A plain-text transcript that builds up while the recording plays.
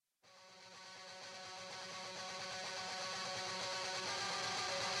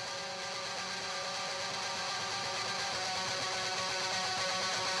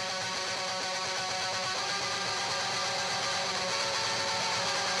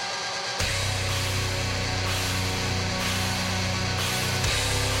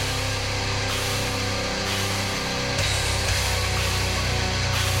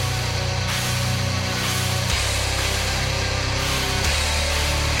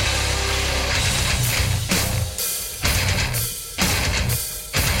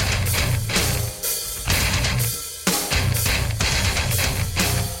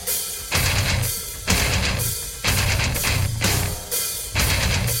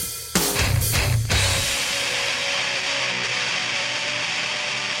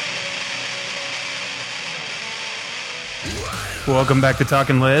Welcome back to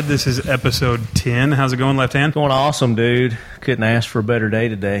Talking Lead. This is episode 10. How's it going, Left Hand? Going awesome, dude. Couldn't ask for a better day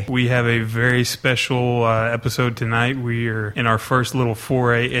today. We have a very special episode tonight. We are in our first little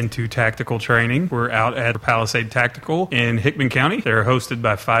foray into tactical training. We're out at Palisade Tactical in Hickman County. They're hosted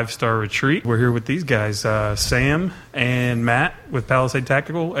by 5 Star Retreat. We're here with these guys, Sam and Matt with Palisade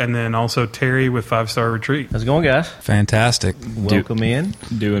Tactical, and then also Terry with 5 Star Retreat. How's it going, guys? Fantastic. Welcome in.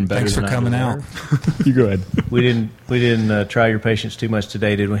 Doing better. Thanks for coming out. You go ahead. We didn't try your patience too much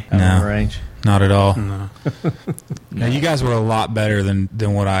today, did we? No. Range? Not at all. No. Now, you guys were a lot better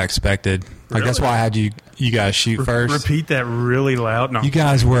than what I expected. Like, that's why I had you guys shoot first. Repeat that really loud. No. You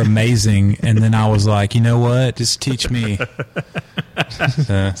guys were amazing, and then I was like, you know what? Just teach me.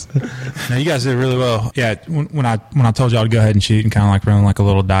 No, you guys did really well. Yeah, when I told y'all to go ahead and shoot and kind of like run like a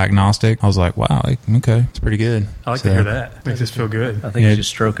little diagnostic, I was like, wow, okay, it's pretty good. I like to hear that. Makes us feel good. I think he's just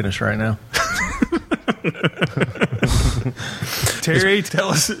stroking us right now. Terry,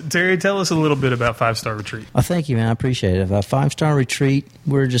 tell us a little bit about 5 Star Retreat. Oh, thank you, man. I appreciate it. 5 Star Retreat,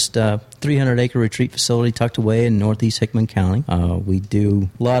 we're just a 300-acre retreat facility tucked away in northeast Hickman County. We do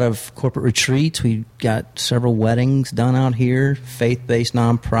a lot of corporate retreats. We got several weddings done out here, faith-based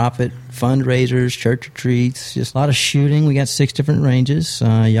nonprofit fundraisers, church retreats, just a lot of shooting. We got 6 different ranges.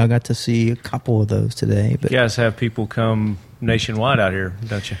 Y'all got to see a couple of those today. But you guys have people come nationwide out here,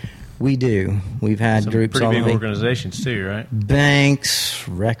 don't you? We do. We've had some groups all pretty the big way. organizations too, right? Banks,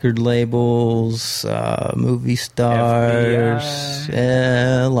 record labels, movie stars,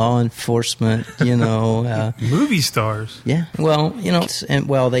 law enforcement. Movie stars. Yeah. Well,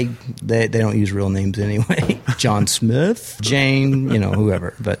 they don't use real names anyway. John Smith, Jane,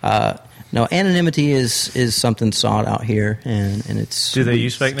 whoever. But no, anonymity is something sought out here, and it's do they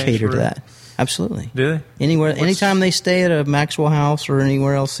use fake names cater for to that. Absolutely. Do they? Anytime they stay at a Maxwell House or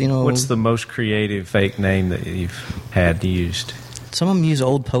anywhere else, What's the most creative fake name that you've had used? Some of them use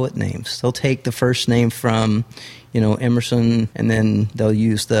old poet names. They'll take the first name from, Emerson, and then they'll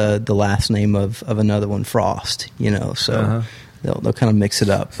use the last name of another one, Frost. So they'll kind of mix it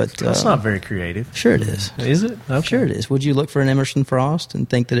up. But that's not very creative. Sure it is. Is it? Okay. Sure it is. Would you look for an Emerson Frost and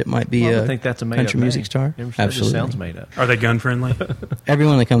think that it might be I think that's a country music star? Emerson Absolutely. Just sounds made up. Are they gun friendly?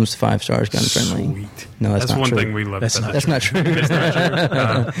 Everyone that comes to 5 Star is gun friendly. Sweet. No, that's not one true. thing we love. That's not true. That's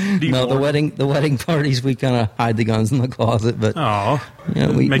not true. No, the wedding parties we kind of hide the guns in the closet, but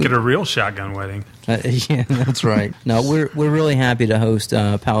we make it a real shotgun wedding. Yeah, that's right. No, we're really happy to host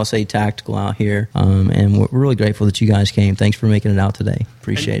Palisade Tactical out here, and we're really grateful that you guys came. Thanks for making it out today.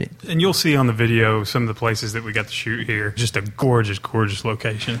 Appreciate it. And you'll see on the video some of the places that we got to shoot here. Just a gorgeous, gorgeous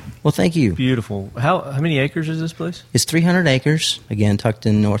location. Well, thank you. Beautiful. How many acres is this place? It's 300 acres, again, tucked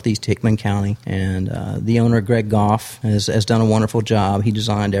in northeast Hickman County. And the owner, Greg Goff, has done a wonderful job. He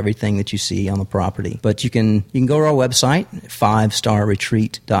designed everything that you see on the property. But you can go to our website,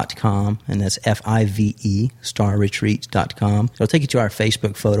 5starretreat.com, and that's FIVE, starretreat.com. It'll take you to our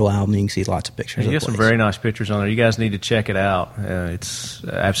Facebook photo album, and you can see lots of pictures. You got some very nice pictures on there. You guys need to check it out. It's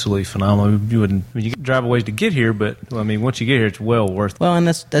absolutely phenomenal. You drive a ways to get here, but once you get here, it's well worth it. Well, and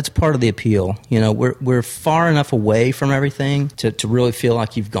that's part of the appeal. We're far enough away from everything to really feel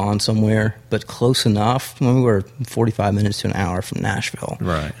like you've gone somewhere, but close enough. We're 45 minutes to an hour from Nashville.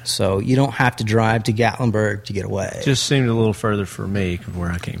 Right. So you don't have to drive to Gatlinburg to get away. Just seemed a little further for me from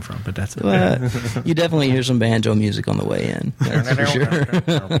where I came from, but that's okay. Well, you definitely hear some banjo music on the way in. That's for sure.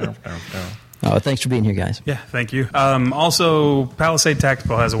 Oh, thanks for being here, guys. Yeah, thank you. Also, Palisade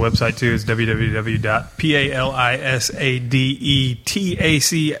Tactical has a website, too. It's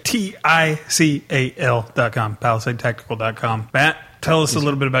www.palisadetactical.com, palisadetactical.com. Matt, tell us a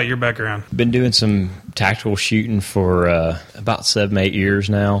little bit about your background. Been doing some tactical shooting for about 7-8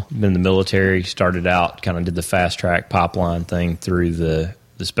 years now. Been in the military, started out, kind of did the fast-track pipeline thing through the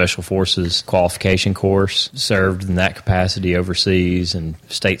Special Forces qualification course, served in that capacity overseas and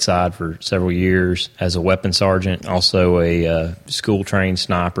stateside for several years as a weapons sergeant, also a school-trained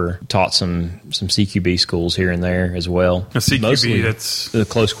sniper, taught some CQB schools here and there as well. A CQB, mostly that's the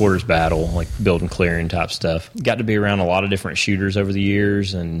close quarters battle, like building clearing type stuff. Got to be around a lot of different shooters over the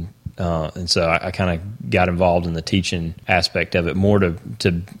years, and so I kind of got involved in the teaching aspect of it, more to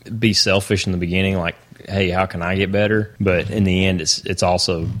be selfish in the beginning, like, hey, how can I get better? But in the end, it's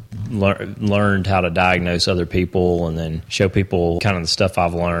also learned how to diagnose other people and then show people kind of the stuff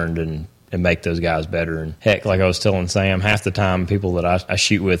I've learned and make those guys better. And heck, like I was telling Sam, half the time people that I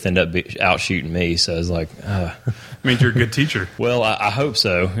shoot with end up out shooting me. So it's like, means you're a good teacher. Well, I hope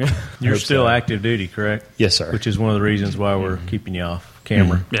so. You're still active duty, correct? Yes, sir. Which is one of the reasons why we're keeping you off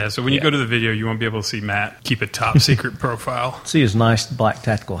camera. Mm-hmm. Yeah, so when you go to the video, you won't be able to see Matt keep a top secret profile. See his nice black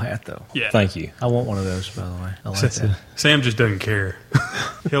tactical hat, though. Yeah. Thank you. I want one of those, by the way. I like that. Sam just doesn't care.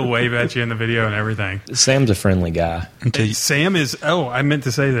 He'll wave at you in the video and everything. Sam's a friendly guy. Sam is, I meant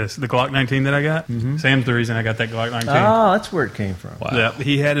to say this. The Glock 19 that I got, Sam's the reason I got that Glock 19. Oh, that's where it came from. Wow. Yeah,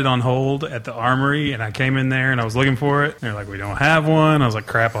 he had it on hold at the armory, and I came in there, and I was looking for it. They're like, we don't have one. I was like,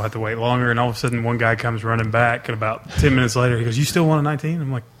 crap, I'll have to wait longer. And all of a sudden, one guy comes running back, and about 10 minutes later, he goes, you still want a 19?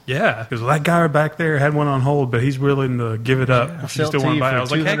 I'm like, yeah. Because that guy back there had one on hold, but he's willing to give it up. I If you sell still to want you to buy it. I for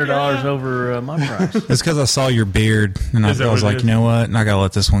was like, heck $200 yeah. over my price. It's because I saw your beard, and I Is that was what it like, is? you know what? I got to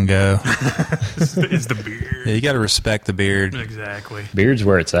let this one go. It's the beard. Yeah, you got to respect the beard. Exactly. Beard's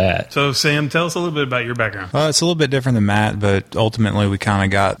where it's at. So, Sam, tell us a little bit about your background. Well, it's a little bit different than Matt, but ultimately we kind of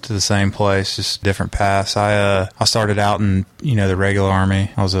got to the same place, just different paths. I started out in the regular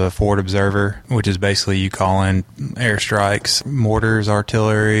Army. I was a forward observer, which is basically you call in airstrikes, mortars,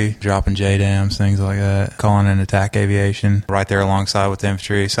 artillery, dropping JDAMs, things like that, calling in attack aviation, right there alongside with the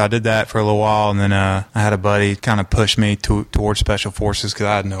infantry. So I did that for a little while, and then I had a buddy kind of push me towards special forces because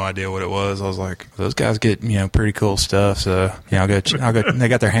I had no idea what it was. I was like, those guys get pretty cool stuff, so I'll go. They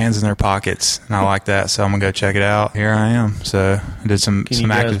got their hands in their pockets, and I like that, so I'm gonna go check it out. Here I am. So I did some. Can you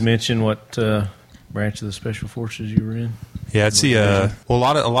guys mention what branch of the Special Forces you were in? Yeah, I'd see a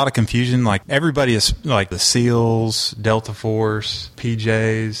lot of confusion. Like everybody is like the SEALs, Delta Force,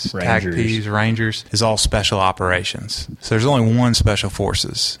 PJs, TACPs, Rangers is all special operations. So there's only one Special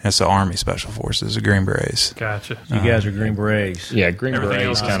Forces. That's the Army Special Forces, the Green Berets. Gotcha. You guys are Green Berets. Yeah, Green Everything Beret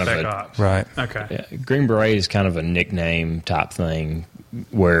else is is kind of Spec a Ops. Right. Okay. yeah, Green Beret is kind of a nickname type thing,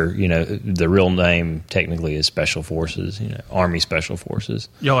 where the real name technically is Special Forces, Army Special Forces.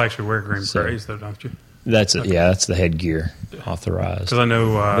 Y'all actually wear green So- berets, though, don't you? That's it. Yeah, that's the headgear authorized. Because I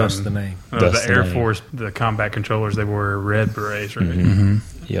know That's the name. That's the the Air name. Force, the combat controllers, they wore red berets, right? Mm-hmm.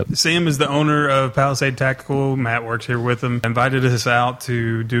 Yep. Sam is the owner of Palisade Tactical. Matt works here with him. Invited us out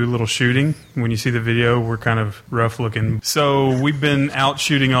to do a little shooting. When you see the video, we're kind of rough looking. So we've been out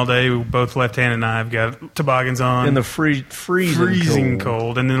shooting all day. We both left hand and I have got toboggans on. In the freezing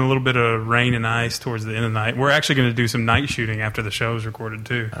cold, and then a little bit of rain and ice towards the end of the night. We're actually going to do some night shooting after the show is recorded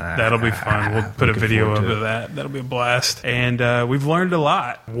too. That'll be fun. We'll put a Looking video forward of to it. that. That'll be a blast. And we've learned a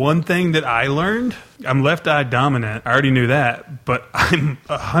lot. One thing that I learned, I'm left eye dominant. I already knew that, but I'm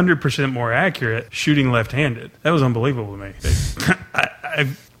 100% more accurate shooting left-handed. That was unbelievable to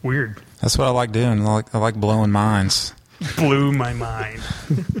me. Weird. That's what I like doing. I like blowing minds. Blew my mind.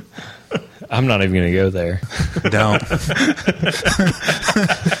 I'm not even going to go there. Don't.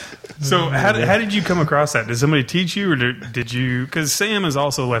 So how did you come across that? Did somebody teach you, or did you? Because Sam is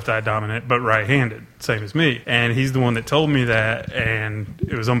also left eye dominant, but right-handed, same as me, and he's the one that told me that, and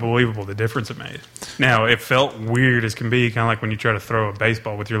it was unbelievable the difference it made. Now it felt weird as can be, kind of like when you try to throw a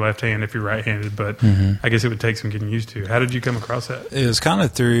baseball with your left hand if you're right-handed, but I guess it would take some getting used to. How did you come across that? It was kind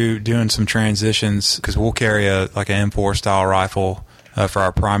of through doing some transitions because we'll carry an M4 style rifle for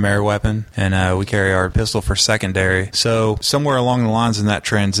our primary weapon, and we carry our pistol for secondary. So somewhere along the lines in that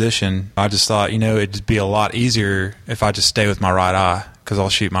transition, I just thought, it'd be a lot easier if I just stay with my right eye, because I'll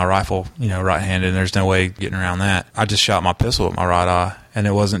shoot my rifle, right-handed, and there's no way getting around that. I just shot my pistol with my right eye, and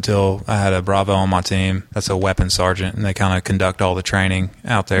it wasn't until I had a Bravo on my team. That's a weapons sergeant, and they kind of conduct all the training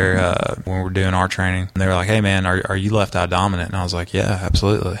out there when we're doing our training. And they were like, hey, man, are you left-eye dominant? And I was like, yeah,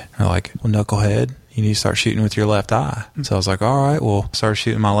 absolutely. They're like, well, knucklehead, you need to start shooting with your left eye. So I was like, all right, well, started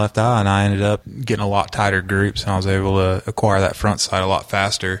shooting my left eye, and I ended up getting a lot tighter groups, and I was able to acquire that front sight a lot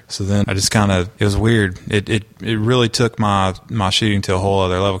faster. So then I just it was weird. It really took my shooting to a whole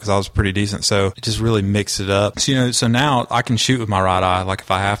other level because I was pretty decent. So it just really mixed it up. So, so now I can shoot with my right eye, like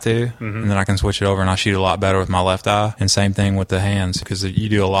if I have to, and then I can switch it over and I shoot a lot better with my left eye. And same thing with the hands, because you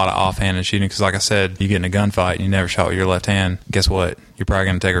do a lot of offhanded shooting. Because like I said, you get in a gunfight and you never shot with your left hand. Guess what? You're probably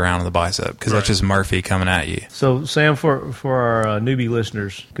going to take a round in the bicep because that's just Murphy coming at you. So, Sam, for our newbie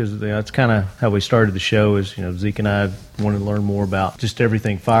listeners, because that's kind of how we started the show, is Zeke and I wanted to learn more about just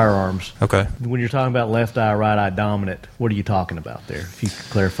everything firearms. Okay. When you're talking about left eye, right eye dominant, what are you talking about there? If you could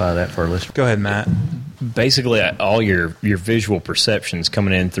clarify that for our listeners. Go ahead, Matt. Basically, all your visual perceptions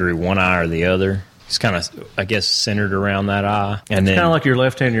coming in through one eye or the other. It's kind of, I guess, centered around that eye. And It's then kind of like your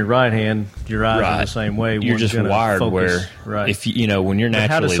left hand and your right hand. Your eyes are Right. the same way. You're One's just gonna wired focus. where, right. if when you're But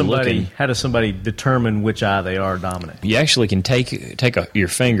naturally looking, how does somebody determine which eye they are dominant? you actually can take your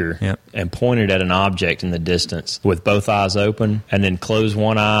finger Yep. and point it at an object in the distance with both eyes open, and then close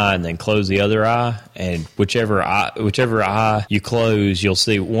one eye and then close the other eye. And whichever eye you close, you'll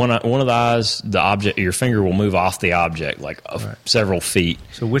see one of the eyes, your finger will move off the object like several feet.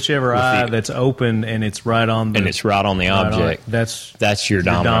 So whichever eye that's open open and it's right on the object. That's your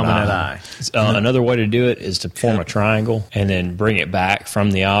dominant eye. Another way to do it is to form a triangle and then bring it back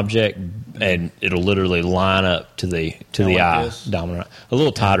from the object, and it'll literally line up to the eye. This. Dominant. A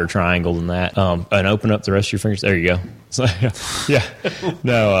little tighter triangle than that. And open up the rest of your fingers. There you go. So, yeah.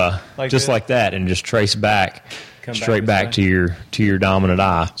 No, just like that, and just trace back. Straight back to your dominant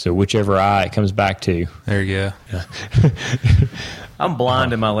eye. So whichever eye it comes back to. There you go. Yeah. I'm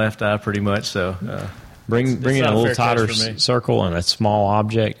blind in my left eye pretty much, so bring in a little tighter circle and a small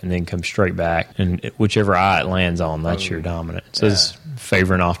object, and then come straight back. And whichever eye it lands on, that's your dominant. So it's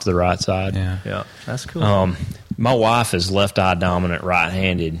favoring off to the right side. Yeah, that's cool. My wife is left eye dominant,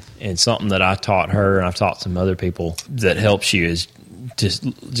 right-handed, and something that I taught her, and I've taught some other people that helps you is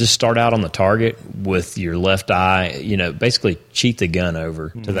just start out on the target with your left eye. Basically cheat the gun over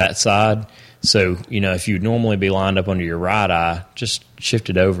to that side. So, if you'd normally be lined up under your right eye, just shift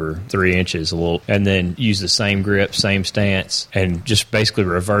it over 3 inches a little, and then use the same grip, same stance, and just basically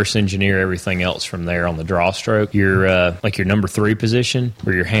reverse engineer everything else from there on the draw stroke. Your number 3 position,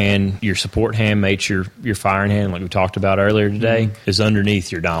 where your support hand mates your firing hand, like we talked about earlier today, is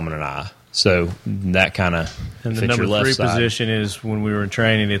underneath your dominant eye. So that kind of and the fits number your left 3 side. position is when we were in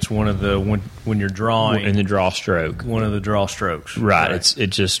training. It's one of the when you're drawing in the draw stroke. One of the draw strokes. Right. It's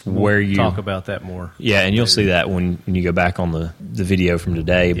just where you talk about that more. Yeah, and you'll see that when you go back on the video from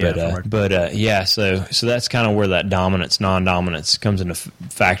today. So that's kind of where that dominance, non-dominance comes into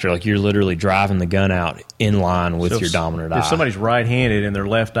factor. Like you're literally driving the gun out in line with your dominant eye. If somebody's right-handed and their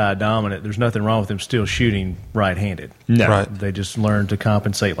left eye dominant, there's nothing wrong with them still shooting right-handed. No. Right. They just learn to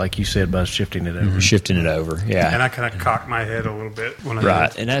compensate, like you said, by shifting it over. Shifting it over, yeah. And I kind of cock my head a little bit when I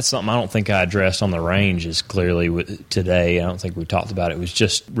Right, and that's something I don't think I addressed on the range as clearly today. I don't think we talked about it. It was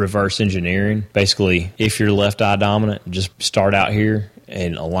just reverse engineering. Basically, if you're left eye dominant, just start out here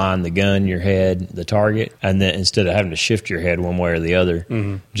and align the gun, your head, the target, and then instead of having to shift your head one way or the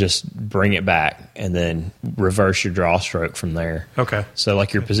other, just bring it back and then reverse your draw stroke from there. Okay. So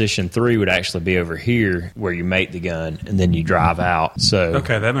like your position 3 would actually be over here where you mate the gun and then you drive out. So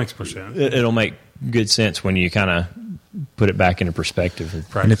okay, that makes more sense. It'll make good sense when you kind of put it back into perspective.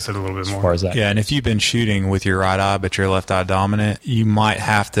 Practice it a little bit more. As far as that. Yeah, and if you've been shooting with your right eye but your left eye dominant, you might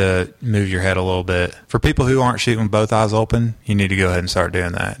have to move your head a little bit. For people who aren't shooting with both eyes open, you need to go ahead and start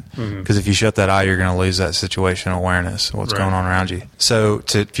doing that. Because if you shut that eye, you're going to lose that situational awareness of what's going on around you. So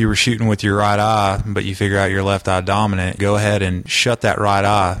if you were shooting with your right eye but you figure out your left eye dominant, go ahead and shut that right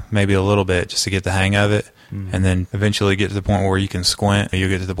eye maybe a little bit just to get the hang of it. And then eventually get to the point where you can squint. You'll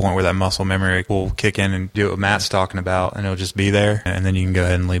get to the point where that muscle memory will kick in and do what Matt's talking about, and it'll just be there. And then you can go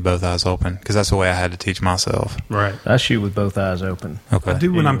ahead and leave both eyes open, because that's the way I had to teach myself. Right. I shoot with both eyes open. Okay. I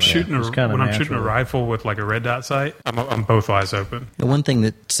do when I'm shooting I'm shooting a rifle with like a red dot sight. I'm both eyes open. The one thing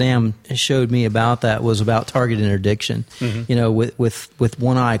that Sam showed me about that was about target interdiction. With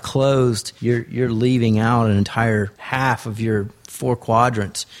one eye closed, you're leaving out an entire half of your 4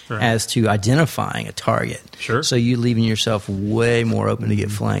 quadrants as to identifying a target. Sure. So you're leaving yourself way more open to get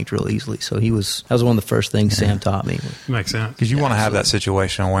flanked real easily. So that was one of the first things Sam taught me. Makes sense. Because you want to have that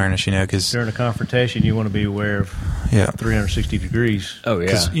situational awareness, because during a confrontation, you want to be aware of 360 degrees. Oh, yeah.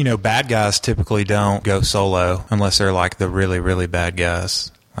 Because, bad guys typically don't go solo unless they're like the really, really bad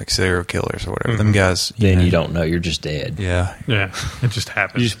guys, like serial killers or whatever. Them guys. You don't know. You're just dead. Yeah. Yeah. It just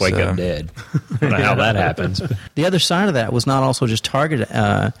happens. You just wake up dead. I don't know how that happens. The other side of that was not also just target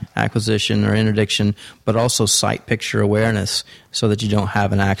acquisition or interdiction, but also sight picture awareness, so that you don't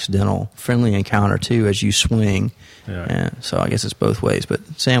have an accidental friendly encounter too as you swing. Yeah. And so I guess it's both ways. But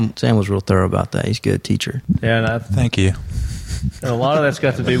Sam was real thorough about that. He's a good teacher. Yeah, and Thank you. a lot of that's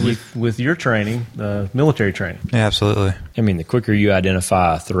got to do with your training, military training. Yeah, absolutely. I mean, the quicker you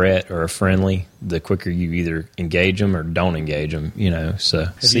identify a threat or a friendly, the quicker you either engage them or don't engage them, So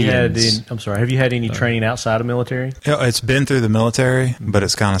Have you had any training outside of military? It's been through the military, but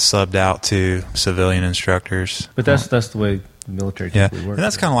it's kind of subbed out to civilian instructors. But that's the way the military typically works. And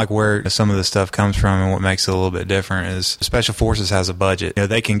that's kind of like where some of the stuff comes from, and what makes it a little bit different is Special Forces has a budget.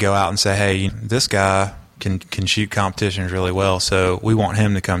 They can go out and say, hey, this guy can shoot competitions really well, so we want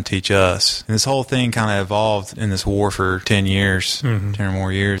him to come teach us. And this whole thing kind of evolved in this war for 10 years, 10 or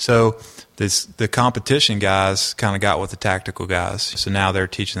more years. So the competition guys kind of got with the tactical guys. So now they're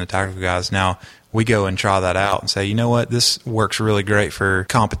teaching the tactical guys. Now we go and try that out and say, you know what, this works really great for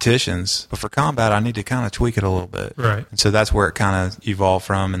competitions, but for combat, I need to kind of tweak it a little bit. Right. And so that's where it kind of evolved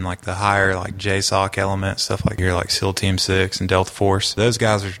from, and like the higher like JSOC element, stuff like your like SEAL Team 6 and Delta Force. Those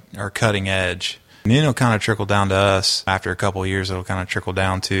guys are cutting edge. And then it'll kind of trickle down to us. After a couple of years, it'll kind of trickle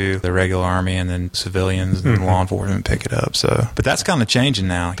down to the regular Army, and then civilians and law enforcement pick it up. So, but that's kind of changing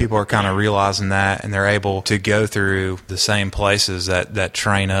now. People are kind of realizing that, and they're able to go through the same places that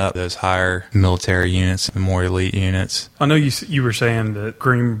train up those higher military units, the more elite units. I know you were saying that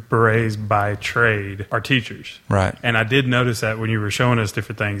Green Berets by trade are teachers. Right. And I did notice that when you were showing us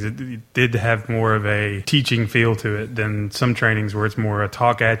different things, it did have more of a teaching feel to it than some trainings where it's more a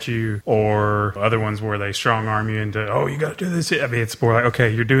talk at you, or other ones where they strong arm you into, oh, you got to do this. I mean, it's more like, okay,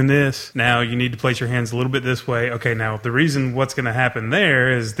 you're doing this. Now you need to place your hands a little bit this way. Okay, now the reason what's going to happen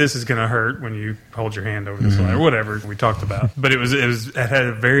there is this is going to hurt when you hold your hand over this way, or whatever we talked about. But it had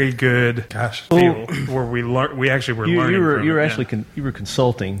a very good feel where we actually were learning. You were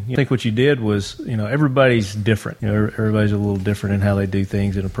consulting. I think what you did was, everybody's different. Everybody's a little different in how they do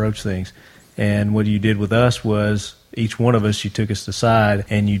things and approach things. And what you did with us was each one of us, you took us aside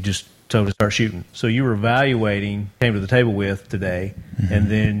and you just told us to start shooting. So you were evaluating, came to the table with today, and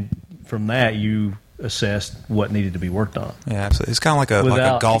then from that you assessed what needed to be worked on. Yeah, absolutely. It's kind of like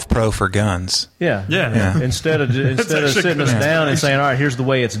a golf pro for guns. Yeah. Instead of sitting us down and saying, all right, here's the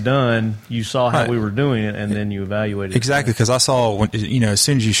way it's done, you saw how we were doing it, and then you evaluated Exactly, because I saw, as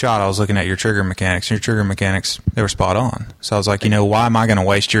soon as you shot, I was looking at your trigger mechanics. Your trigger mechanics, they were spot on. So I was like, why am I going to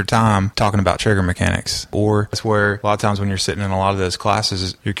waste your time talking about trigger mechanics? Or it's where a lot of times when you're sitting in a lot of those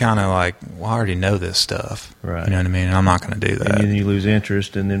classes, you're kind of like, well, I already know this stuff. Right. You know what I mean? And I'm not going to do that. And then you lose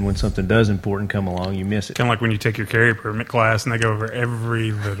interest, and then when something does important come along, you miss it. Kind of like when you take your carry permit class and they go over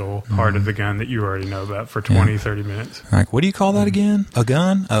every little part of the gun that you already know about for 20, 30 minutes. Like, what do you call that again? A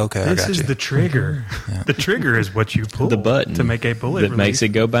gun? Oh, okay, This I got is you. the trigger. The trigger is what you pull The button to make a bullet that makes it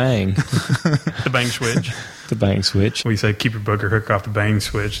go bang. The bang switch. The bang switch. We say keep your booger hook off the bang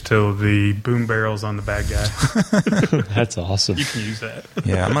switch till the boom barrel's on the bad guy. That's awesome. You can use that.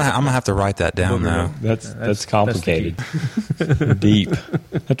 Yeah, I'm gonna have to write that down though. That's complicated. Deep.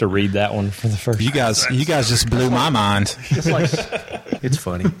 I have to read that one for the first. You guys just blew my mind. It's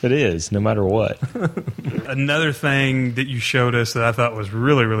funny. It is, no matter what. Another thing that you showed us that I thought was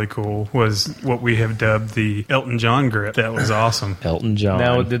really, really cool was what we have dubbed the Elton John grip. That was awesome. Elton John.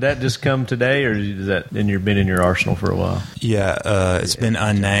 Now, did that just come today, or is that been in your arsenal for a while? Yeah, it's been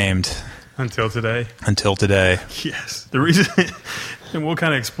unnamed Until today. Yes. The reason... And we'll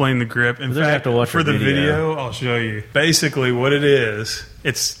kind of explain the grip. In fact, have to watch for the video, I'll show you. Basically, what it is,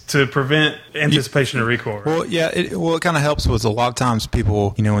 it's to prevent anticipation of recoil. Well, yeah, it kind of helps with a lot of times people,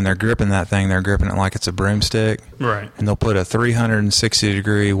 when they're gripping that thing, they're gripping it like it's a broomstick. Right. And they'll put a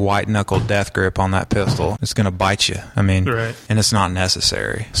 360-degree white-knuckle death grip on that pistol. It's going to bite you. I mean, right. And it's not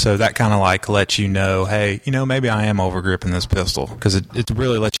necessary. So that kind of like lets you know, hey, maybe I am over-gripping this pistol. Because it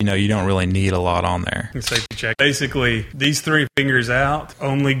really lets you know you don't really need a lot on there. Safety check. Basically, these three fingers out,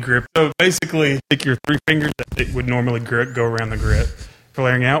 only grip. So basically, take your three fingers that it would normally grip, go around the grip.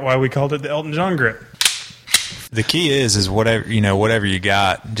 Flaring out, why we called it the Elton John grip. The key is whatever you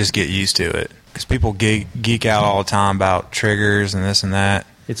got, just get used to it. Because people geek out all the time about triggers and this and that.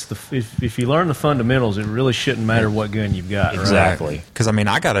 It's if you learn the fundamentals, it really shouldn't matter what gun you've got. Exactly. Because I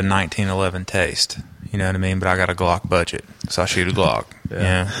got a 1911 taste. You know what I mean? But I got a Glock budget, so I shoot a Glock.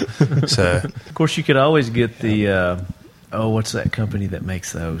 Yeah. So of course, you could always get the what's that company that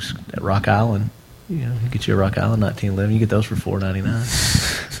makes those at Rock Island? You get you a Rock Island 1911. You get those for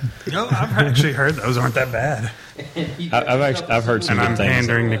 $4.99. I've actually heard those aren't that bad. I've heard some and good I'm things.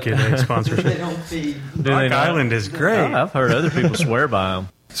 pandering to get a sponsorship. Rock Island is great. I've heard other people swear by them.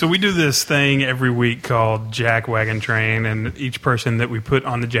 So we do this thing every week called Jackwagon Train, and each person that we put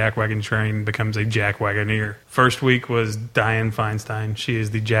on the Jackwagon Train becomes a Jackwagoneer. First week was Diane Feinstein. She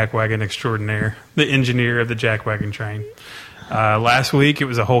is the Jackwagon extraordinaire, the engineer of the Jackwagon Train. Last week, it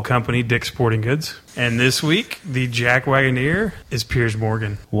was a whole company, Dick's Sporting Goods. And this week, the Jackwagoneer is Piers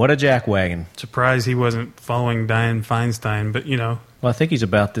Morgan. What a jackwagon. Surprised he wasn't following Diane Feinstein, but, Well, I think he's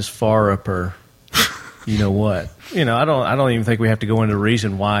about this far up her... You know what? I don't even think we have to go into the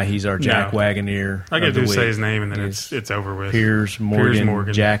reason why he's our Jackwagoneer. I got to say his name, and then it's over with. Piers Morgan,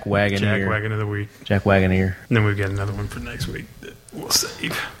 Jackwagoneer. Jackwagon of the week. Jackwagoneer. And then we've got another one for next week that we'll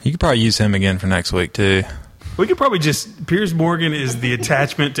save. You could probably use him again for next week, too. We could probably Piers Morgan is the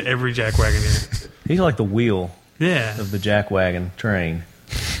attachment to every Jackwagoneer. He's like the wheel of the Jackwagon train.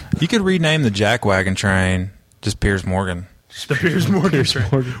 You could rename the Jackwagon Train just Piers Morgan. The Piers Morgan train.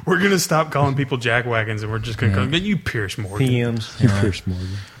 We're going to stop calling people Jackwagons, and we're just going to call them, you Piers Morgan. PMs. You Piers Morgan.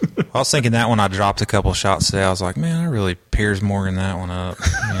 I was thinking that when I dropped a couple shots today, I was like, man, I really Piers Morgan that one up.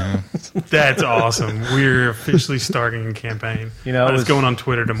 You know? That's awesome. We're officially starting a campaign. You know, it's going on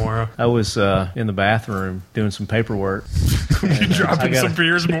Twitter tomorrow. I was in the bathroom doing some paperwork. You dropping some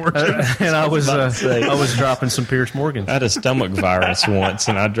Piers Morgan. And I was dropping some Piers Morgan. I had a stomach virus once,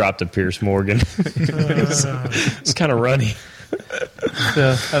 and I dropped a Piers Morgan. It's kind of runny.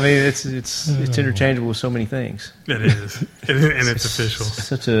 So, I mean, it's interchangeable with so many things. It is, and it's official.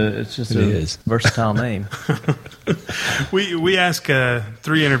 It's just a versatile name. We ask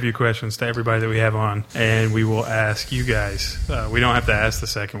 3 interview questions to everybody that we have on, and we will ask you guys. We don't have to ask the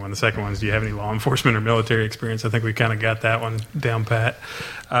second one. The second one is, do you have any law enforcement or military experience? I think we kind of got that one down pat.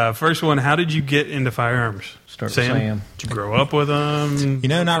 First one, how did you get into firearms? Start with Sam. Did you grow up with them? You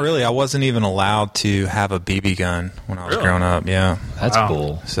know, not really. I wasn't even allowed to have a BB gun when I was growing up. Yeah, that's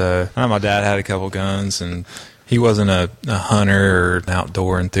cool. So I know my dad had a couple guns, and he wasn't a hunter or an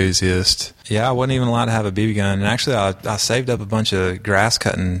outdoor enthusiast. Yeah, I wasn't even allowed to have a BB gun. And actually, I saved up a bunch of grass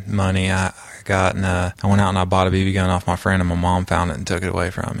cutting money I got, and I went out and I bought a BB gun off my friend, and my mom found it and took it away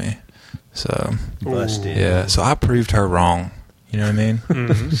from me. So busted. Yeah, so I proved her wrong. You know what I mean?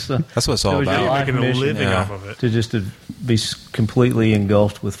 Mm-hmm. So, that's what it's all about. You're making a living off of it. To be completely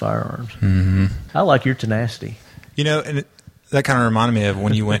engulfed with firearms. Mm-hmm. I like your tenacity. You know, and that kind of reminded me of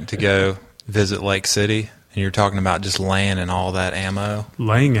when you went to go visit Lake City, and you're talking about just laying in all that ammo.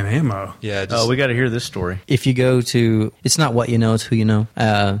 Laying in ammo? Yeah. We got to hear this story. If you go to, it's not what you know, it's who you know.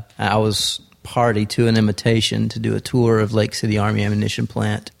 I was party to an invitation to do a tour of Lake City Army Ammunition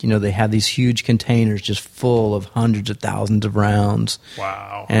Plant. You know, they have these huge containers just full of hundreds of thousands of rounds.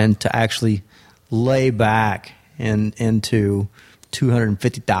 Wow. And to actually lay back into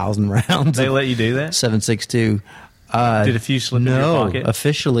 250,000 rounds. They let you do that? 7.62. Did a few slip in your pocket?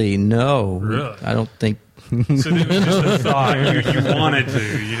 Officially, no. Really? I don't think. So it was just a thought. You wanted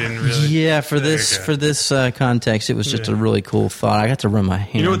to. You didn't really. Yeah, for this context, it was just a really cool thought. I got to run my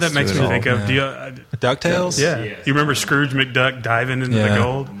hands. You know what that makes me think of? Yeah. DuckTales? Yeah. You remember Scrooge McDuck diving into the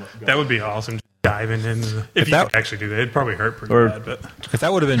gold? That would be awesome. Diving in. If you could actually do that, it'd probably hurt pretty bad. But if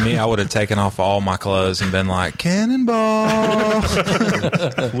that would have been me, I would have taken off all my clothes and been like, cannonball.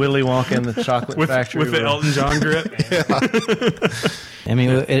 Willy Wonka in the chocolate factory. With the Elton John grip? I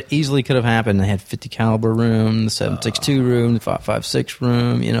mean, it easily could have happened. They had 50 caliber room, the 7.62 room, the 5.56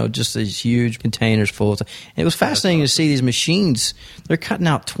 room, you know, just these huge containers full of stuff. And it was fascinating to see these machines. They're cutting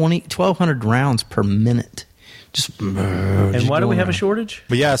out 1,200 rounds per minute. And why do we have a shortage?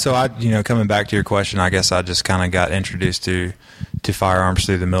 But yeah, so coming back to your question, I guess I just kind of got introduced to firearms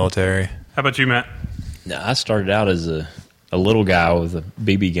through the military. How about you, Matt? I started out as a little guy with a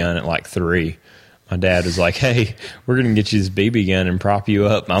BB gun at like 3. My dad was like, "Hey, we're going to get you this BB gun and prop you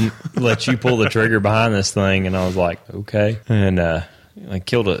up. I'm let you pull the trigger behind this thing." And I was like, "Okay." And I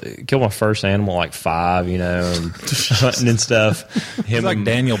killed my first animal at like 5, you know, and hunting and stuff. He's like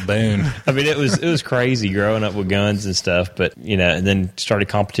Daniel Boone. I mean, it was crazy growing up with guns and stuff, but you know, and then started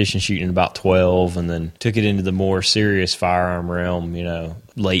competition shooting at about 12, and then took it into the more serious firearm realm. You know,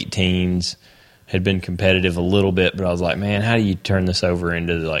 late teens. Had been competitive a little bit, but I was like, man, how do you turn this over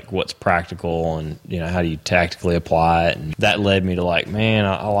into like what's practical, and you know, how do you tactically apply it? And that led me to like, man,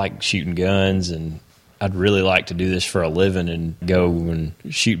 I like shooting guns, and I'd really like to do this for a living and go and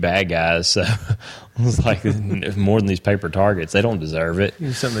shoot bad guys. So I was like, more than these paper targets, they don't deserve it.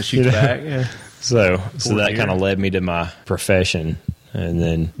 Something that shoots back. Yeah. So that kind of led me to my profession, and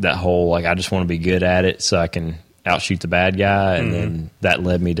then that whole like, I just want to be good at it so I can outshoot the bad guy, and then that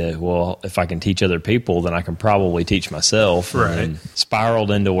led me to, well, if I can teach other people, then I can probably teach myself. Right. And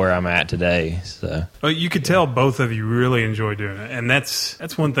spiraled into where I'm at today. So, well, you could tell both of you really enjoy doing it, and that's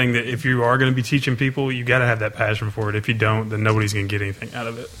one thing that if you are going to be teaching people, you got to have that passion for it. If you don't, then nobody's going to get anything out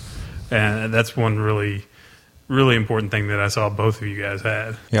of it, and that's one really important thing that I saw both of you guys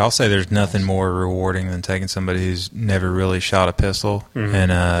had. Yeah, I'll say there's nothing more rewarding than taking somebody who's never really shot a pistol,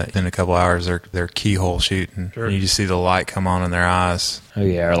 and in a couple hours they're keyhole shooting. Sure. And you just see the light come on in their eyes. oh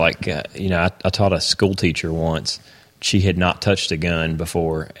yeah, or like I taught a school teacher once. She had not touched a gun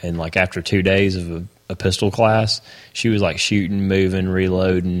before, and like after 2 days of a pistol class, she was like shooting, moving,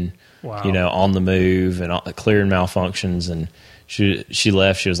 reloading, Wow. you know, on the move and clearing malfunctions. And she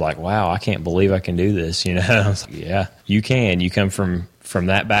left. She was like, "Wow, I can't believe I can do this." You know, I was like, "Yeah, you can. You come from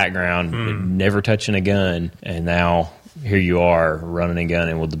that background, never touching a gun, and now here you are running and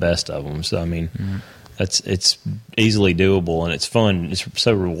gunning with the best of them." So I mean, it's easily doable, and it's fun. It's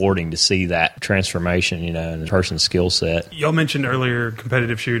so rewarding to see that transformation, in a person's skill set. Y'all mentioned earlier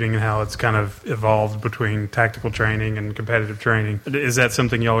competitive shooting and how it's kind of evolved between tactical training and competitive training. Is that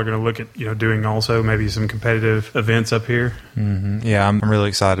something y'all are going to look at, doing also? Maybe some competitive events up here? Mm-hmm. Yeah, I'm really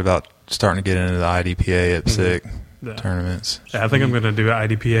excited about starting to get into the IDPA IPSC tournaments. Yeah, I think I'm going to do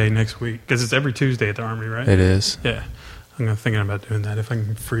IDPA next week because it's every Tuesday at the Army, right? It is. Yeah. I'm thinking about doing that if I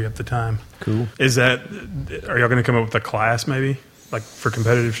can free up the time. Cool. Are y'all going to come up with a class maybe, like for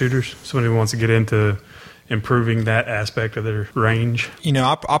competitive shooters? Somebody who wants to get into improving that aspect of their range?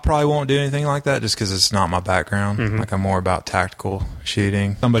 I probably won't do anything like that just because it's not my background. Mm-hmm. Like, I'm more about tactical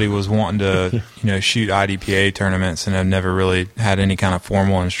shooting. Somebody was wanting to, shoot IDPA tournaments and have never really had any kind of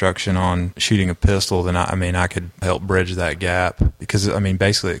formal instruction on shooting a pistol. Then I could help bridge that gap because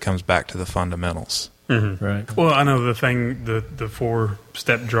basically it comes back to the fundamentals. Mm-hmm. Right. Well, I know the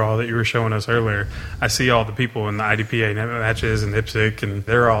 4-step draw that you were showing us earlier. I see all the people in the IDPA matches and IPSC, and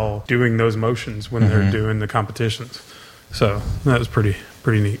they're all doing those motions when they're doing the competitions. So that was pretty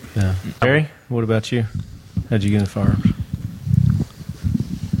neat. Yeah. Barry, what about you? How'd you get into firearms?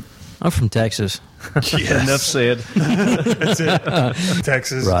 I'm from Texas. Yes. Enough said. That's it.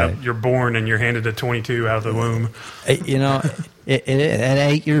 Texas, Right. You're born and you're handed a 22 out of the womb. At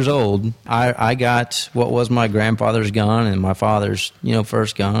 8 years old, I got what was my grandfather's gun and my father's,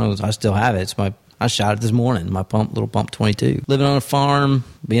 first gun. I still have it. I shot it this morning, my little pump 22. Living on a farm,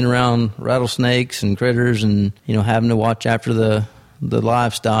 being around rattlesnakes and critters and, having to watch after the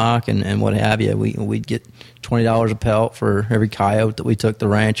livestock and what have you. We'd get $20 a pelt for every coyote that we took the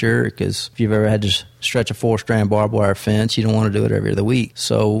rancher, because if you've ever had to stretch a 4-strand barbed wire fence, you don't want to do it every other week.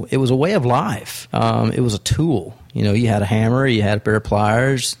 So it was a way of life. It was a tool. You had a hammer, you had a pair of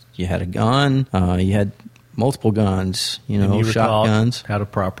pliers, you had a gun, you had multiple guns, shotguns. How to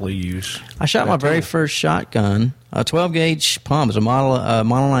properly use. I shot my very first shotgun, a 12-gauge pump. It's a Model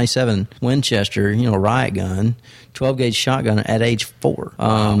 97 Winchester, riot gun, 12-gauge shotgun at age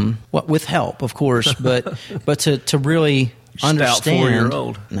 4. With help, of course, but to really understand.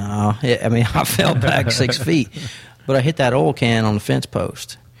 4-year-old. No, I fell back 6 feet, but I hit that oil can on the fence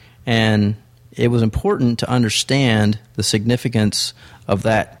post, and it was important to understand the significance of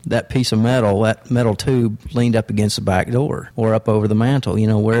that piece of metal, that metal tube leaned up against the back door or up over the mantle,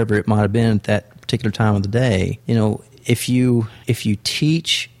 wherever it might have been at that particular time of the day. If you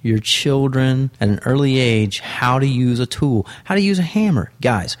teach your children at an early age how to use a tool, how to use a hammer.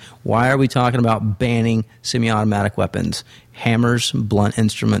 Guys, why are we talking about banning semi-automatic weapons? Hammers, blunt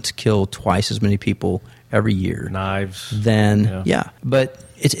instruments kill twice as many people every year. Knives. But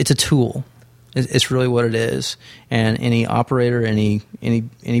it's a tool. It's really what it is. And any operator,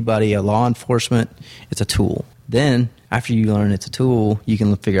 anybody, law enforcement, it's a tool. Then, after you learn it's a tool, you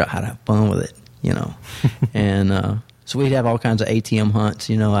can figure out how to have fun with it, And so we'd have all kinds of ATM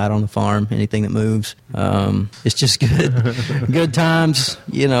hunts, out on the farm, anything that moves. It's just good times,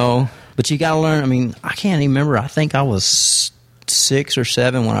 But you got to learn. I can't even remember. I think I was 6 or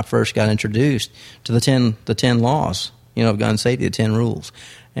 7 when I first got introduced to the 10 laws, of gun safety, the 10 rules.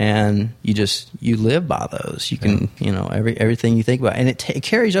 And you live by those. You can, everything you think about. And it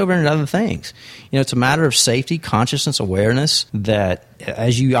carries over into other things. It's a matter of safety, consciousness, awareness that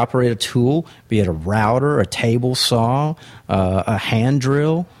as you operate a tool, be it a router, a table saw, a hand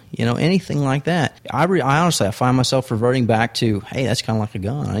drill, anything like that. I honestly find myself reverting back to, hey, that's kind of like a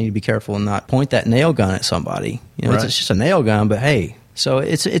gun. I need to be careful and not point that nail gun at somebody. Right. It's just a nail gun, but hey. So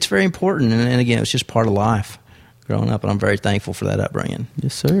it's very important. And again, it's just part of life. Growing up, and I'm very thankful for that upbringing.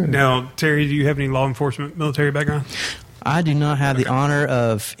 Yes, sir. Now, Terry, do you have any law enforcement military background? I do not have the honor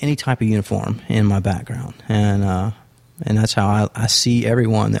of any type of uniform in my background, and that's how I see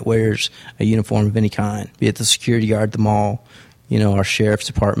everyone that wears a uniform of any kind, be it the security guard at the mall, our sheriff's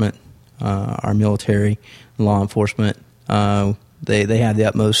department, our military, law enforcement. They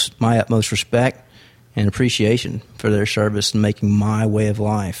have my utmost respect and appreciation for their service in making my way of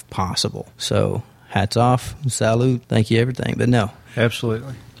life possible. So, hats off, salute, thank you, everything. But no.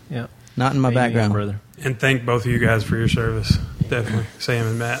 Absolutely. Yeah. Not in my background. Brother. And thank both of you guys for your service. Definitely. Sam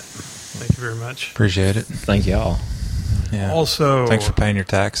and Matt, thank you very much. Appreciate it. Thank y'all. Yeah. Also, thanks for paying your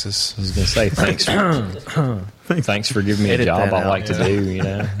taxes. I was going to say thanks for giving me a Edit job that I out, like to do.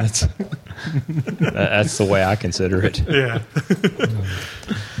 That's the way I consider it. Yeah.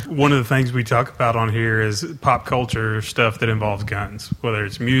 One of the things we talk about on here is pop culture stuff that involves guns, whether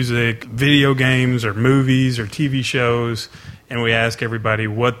it's music, video games, or movies, or TV shows. And we ask everybody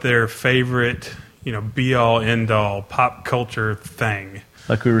what their favorite, be-all, end-all pop culture thing.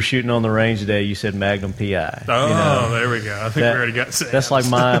 Like we were shooting on the range today, you said Magnum PI. Oh, there we go. I think we already got Sam's. That's like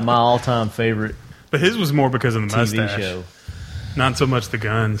my all-time favorite But his was more because of the TV mustache. show. Not so much the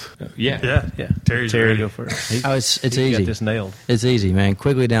guns. Yeah. Yeah, Terry's Terry, ready. go first. He, Oh, it's he's easy. got this nailed. It's easy, man.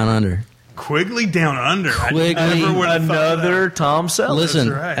 Quigley Down Under. Quigley Down Under. Quigley, I never would have thought Another that. Tom Selleck. Listen,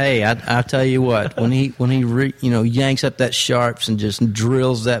 right. hey, I tell you what, when he yanks up that sharps and just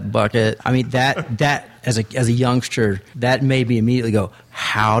drills that bucket, I mean that as a youngster, that made me immediately go,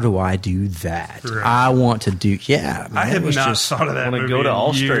 how do I do that? Right. I want to do, yeah. Man, I it have was not just- thought of that wanna movie go to in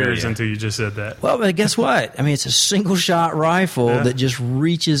Australia. years until you just said that. Well, but guess what? I mean, it's a single shot rifle Yeah. that just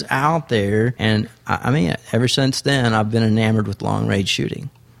reaches out there, and I mean, ever since then, I've been enamored with long range shooting.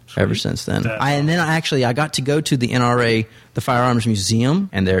 Ever since then, That's I got to go to the NRA, the Firearms Museum,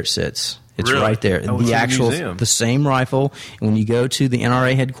 and there it sits. It's Really? right there. Oh, it's in The the actual, museum. the same rifle. And when you go to the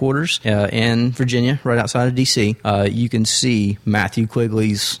NRA headquarters in Virginia, right outside of D.C., you can see Matthew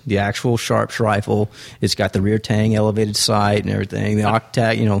Quigley's the actual Sharps rifle. It's got the rear tang, elevated sight, and everything. The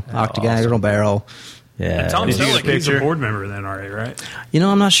octagonal barrel. Yeah, Tom Did you get a Selleck, he's a picture? board member of the NRA, right?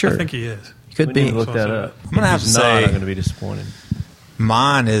 I'm not sure. I think he is. Could We be. need to look that up. I'm gonna have If he's to not, say- I'm going to be disappointed.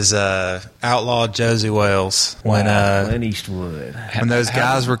 Mine is Outlaw Josie Wales. When Clint Eastwood. when those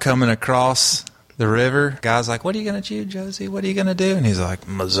guys were coming across the river, guys like, "What are you gonna do, Josie? What are you gonna do?" And he's like,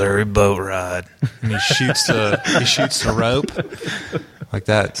 "Missouri boat ride." And he shoots the rope like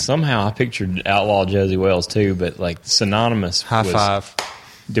that. Somehow I pictured Outlaw Josie Wales too, but like synonymous. High was- five.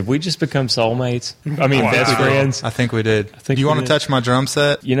 Did we just become soulmates? I mean, Wow. best friends. I think we did. think you we want to did. touch my drum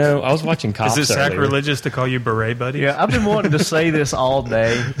set? You know, I was watching Cops Is it earlier. sacrilegious to call you beret buddy? Yeah, I've been wanting to say this all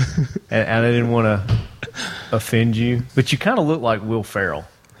day, and I didn't want to offend you, but you kind of look like Will Ferrell.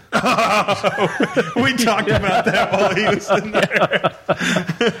 We talked about that while he was in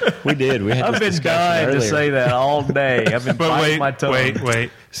there. We did. We had I've this been discussion dying to earlier. say that all day. I've been But biting my tongue.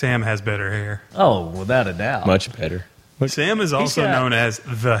 wait. Sam has better hair. Oh, without a doubt. Much better. Sam is also got- known as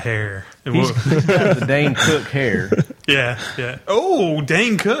the hair. And He's got the Dane Cook hair. yeah. Oh,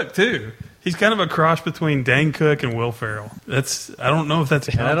 Dane Cook, too. He's kind of a cross between Dane Cook and Will Ferrell. I don't know if that's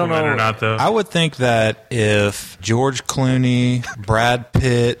a I don't compliment know. or not, though. I would think that if George Clooney, Brad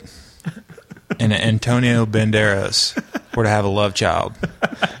Pitt, and Antonio Banderas were to have a love child,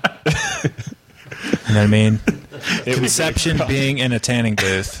 you know what I mean? Conception being in a tanning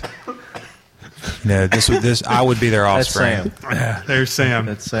booth. This I would be their That's offspring. Sam. Yeah, there's Sam.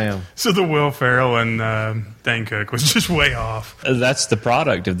 That's Sam. So the Will Ferrell and Dane Cook was just way off. That's the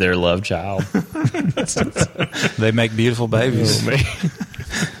product of their love child. They make beautiful babies.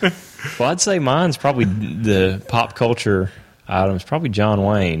 Well, I'd say mine's probably the pop culture items. Probably John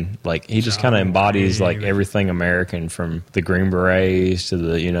Wayne. Like he just kind of embodies Wayne. like everything American, from the Green Berets to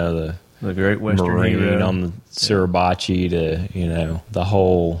the The Great Western Marine Hero. on the Suribachi to the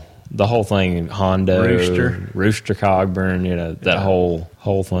whole thing. Hondo, Rooster Cogburn. That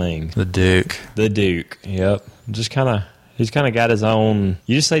whole thing. The Duke. The Duke. Yep. He's kind of got his own.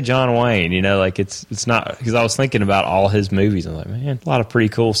 You just say John Wayne, like it's not, because I was thinking about all his movies. I'm like, man, a lot of pretty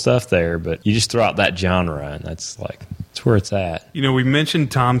cool stuff there. But you just throw out that genre, and that's where it's at. We mentioned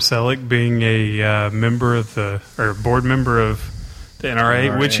Tom Selleck being a board member of the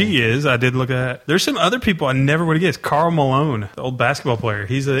NRA, which he is. I did look at. There's some other people I never would have guessed. Carl Malone, the old basketball player.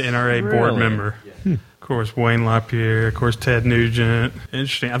 He's an NRA board Really? member. Of course, Wayne LaPierre. Of course, Ted Nugent.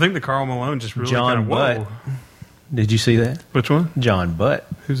 Interesting. I think the Carl Malone just really John kind of Butt. Did you see that? Which one? John Butt.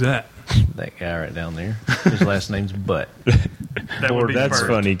 Who's that? That guy right down there. His last name's Butt. That would be That's Bert.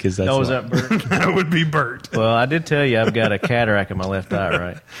 funny because that's Oh, is not- that Bert? That would be Bert. Well, I did tell you I've got a cataract in my left eye,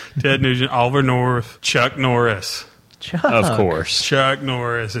 right? Ted Nugent, Oliver North, Chuck Norris. Chuck. of course. Chuck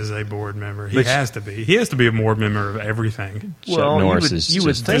Norris is a board member. He But- has to be. He has to be a board member of everything. Chuck Well, Norris you is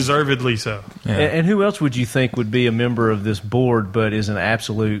would just think. Deservedly so. Yeah. And who else would you think would be a member of this board, but is an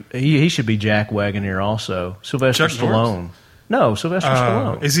absolute? He should be Jack Wagoner also. Sylvester Chuck Stallone. No, Sylvester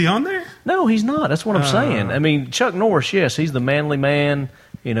Stallone. Is he on there? No, he's not. That's what I'm saying. I mean, Chuck Norris, yes, he's the manly man.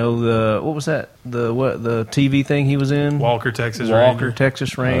 What was that? The TV thing he was in? Walker, Texas Walker, Ranger.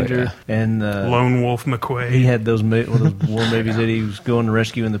 Texas Ranger, and Lone Wolf McQuaid. he had those one of those war movies that he was going to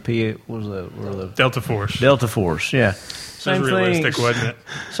rescue in the P. What was that? Where the Delta Force. Delta Force? Yeah, That's same realistic, thing. wasn't it?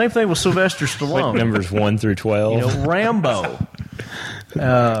 Same thing with Sylvester Like Stallone. numbers 1 through 12. Rambo.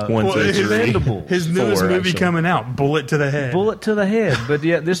 1 through 3. Expendable. His newest 4, movie actually. coming out, Bullet to the Head. Bullet to the head. But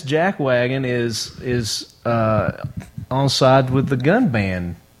yet this jackwagon is on side with the gun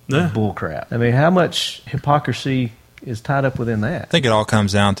ban Yeah. bullcrap. I mean, how much hypocrisy is tied up within that? I think it all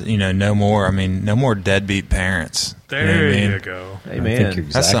comes down to no more deadbeat parents. There You know what I mean? you go. I think Amen. you're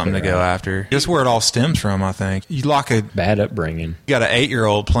That's something to exactly go right. after. That's where it all stems from. I think you Bad upbringing. got an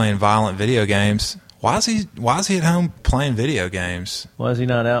 8-year-old playing violent video games. Why is he at home playing video games? Why is he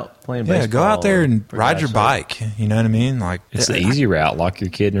not out playing baseball? Yeah, go out there and ride your bike. You know what I mean? Like, it's the easy route. Lock your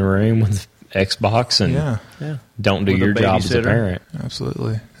kid in a room with Xbox and don't do your job as a parent.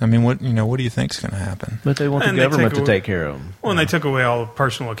 Absolutely. I mean, what do you think is going to happen? But they want the government to take care of them. Well, and they took away all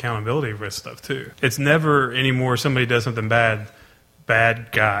personal accountability for stuff too. It's never anymore somebody does something bad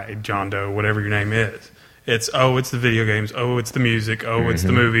guy, John Doe, whatever your name is. It's the video games, it's the music, it's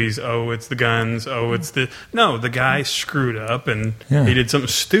the movies, it's the guns, the guy screwed up and he did something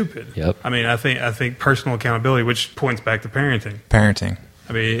stupid. Yep. I mean, I think personal accountability, which points back to parenting.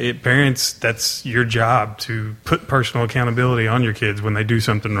 I mean, parents, that's your job to put personal accountability on your kids when they do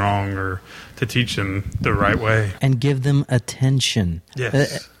something wrong or to teach them the right way. And give them attention.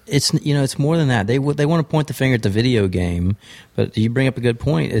 Yes. It's more than that. They want to point the finger at the video game, but you bring up a good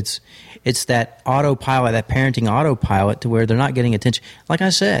point. It's that autopilot, that parenting autopilot, to where they're not getting attention. Like I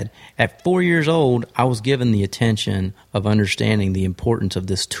said, at 4 years old, I was given the attention of understanding the importance of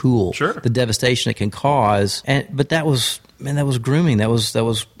this tool, the devastation it can cause. But that was grooming. That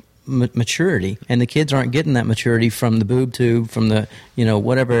was maturity, and the kids aren't getting that maturity from the boob tube, from the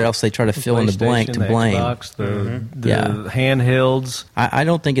whatever else they try to fill in the blank to blame. Xbox, the handhelds. I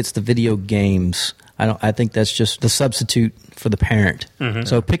don't think it's the video games. I think that's just the substitute for the parent. Mm-hmm.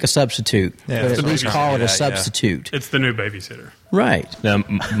 So pick a substitute. Yeah, at least call it a substitute. It's the new babysitter. Right. Now,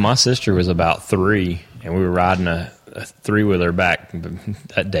 my sister was about 3, and we were riding a three-wheeler back.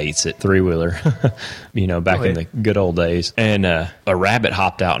 That dates it. Three-wheeler. Back in the good old days. And a rabbit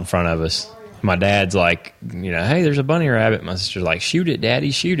hopped out in front of us. My dad's like, hey, there's a bunny rabbit. My sister's like, shoot it,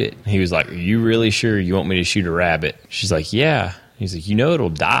 Daddy, shoot it. He was like, are you really sure you want me to shoot a rabbit? She's like, yeah. He's like, it'll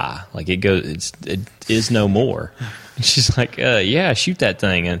die. Like, it is no more. And she's like, yeah, shoot that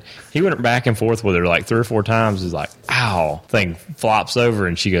thing. And he went back and forth with her like 3 or 4 times. He's like, ow. Thing flops over,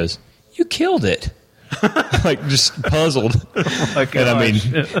 and she goes, you killed it. Like, just puzzled. Oh my gosh. And I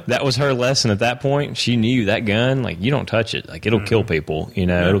mean, that was her lesson at that point. She knew that gun, like, you don't touch it. Like, it'll kill people,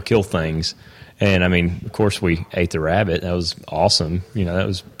 it'll kill things. And I mean, of course, we ate the rabbit. That was awesome. That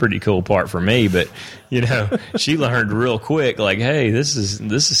was a pretty cool part for me. But she learned real quick, like, hey, this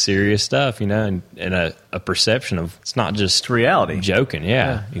is serious stuff. And a perception of it's not just reality, joking.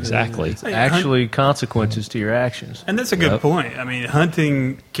 Yeah, exactly. It's actually consequences to your actions. And that's a good point. I mean,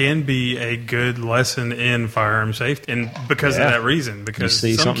 hunting can be a good lesson in firearm safety, and because of that reason, because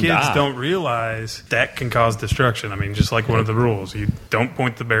some kids don't realize that can cause destruction. I mean, just like one of the rules, you don't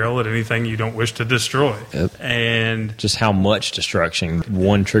point the barrel at anything you don't wish to destroy. Yep. And just how much destruction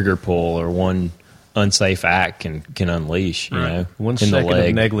one trigger pull or one unsafe act can unleash, One second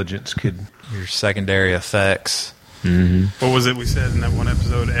of negligence could... Your secondary effects. Mm-hmm. What was it we said in that one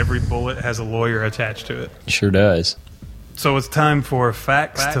episode? Every bullet has a lawyer attached to it. Sure does. So it's time for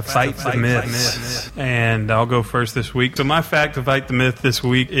facts to fight the myth. And I'll go first this week. So my fact to fight the myth this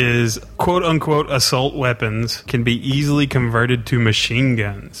week is, quote-unquote, assault weapons can be easily converted to machine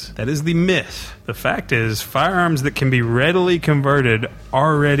guns. That is the myth. The fact is, firearms that can be readily converted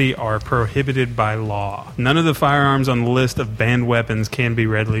already are prohibited by law. None of the firearms on the list of banned weapons can be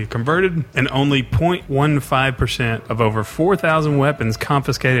readily converted, and only 0.15% of over 4,000 weapons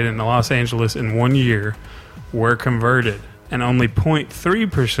confiscated in Los Angeles in 1 year were converted, and only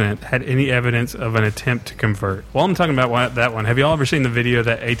 0.3% had any evidence of an attempt to convert. While I'm talking about that one, have you all ever seen the video of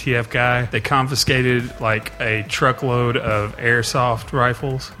that ATF guy? They confiscated like a truckload of airsoft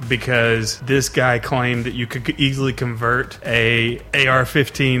rifles because this guy claimed that you could easily convert a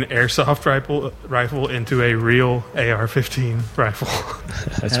AR-15 airsoft rifle into a real AR-15 rifle.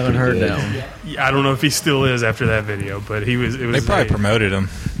 I haven't heard that one. I don't know if he still is after that video, but he was. They probably promoted him.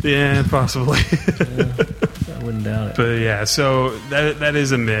 Yeah, possibly. I wouldn't doubt it. But yeah, so that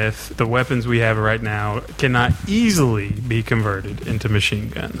is a myth. The weapons we have right now cannot easily be converted into machine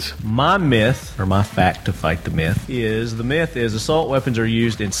guns. My myth, or my fact to fight the myth is assault weapons are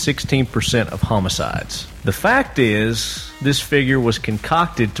used in 16% of homicides. The fact is, this figure was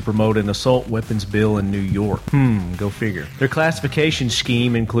concocted to promote an assault weapons bill in New York. Go figure. Their classification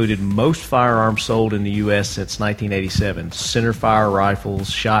scheme included most firearms sold in the U.S. since 1987. Centerfire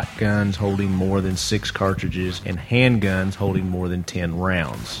rifles, shotguns holding more than 6 cartridges, and handguns holding more than 10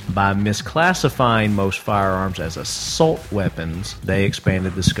 rounds. By misclassifying most firearms as assault weapons, they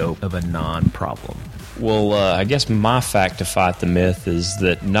expanded the scope of a non-problem. Well, I guess my fact to fight the myth is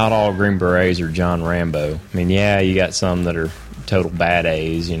that not all Green Berets are John Rambo. I mean, yeah, you got some that are total bad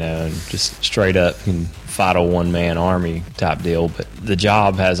A's, and just straight up can fight a one-man army type deal. But the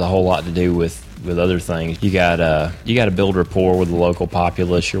job has a whole lot to do with other things. You got to build rapport with the local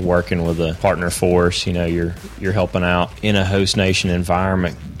populace. You're working with a partner force. You're helping out in a host nation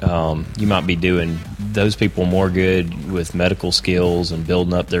environment. you might be doing those people more good with medical skills and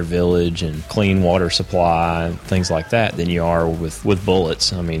building up their village and clean water supply and things like that than you are with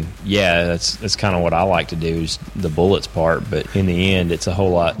bullets. I mean, yeah, that's kind of what I like to do, is the bullets part, but in the end, it's a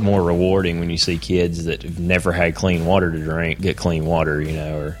whole lot more rewarding when you see kids that have never had clean water to drink get clean water,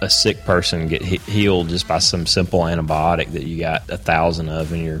 or a sick person get healed just by some simple antibiotic that you got 1,000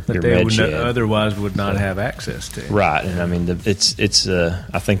 of in your med shed. Otherwise would not have access to. Right, and I mean,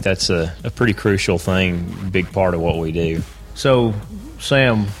 I think that's a pretty crucial thing, big part of what we do. So,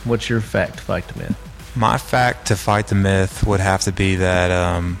 Sam, what's your fact to fight the myth? My fact to fight the myth would have to be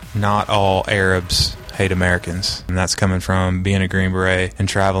that not all Arabs hate Americans. And that's coming from being a Green Beret and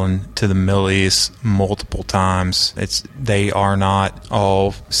traveling to the Middle East multiple times. They are not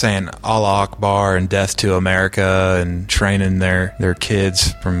all saying Allah Akbar and death to America and training their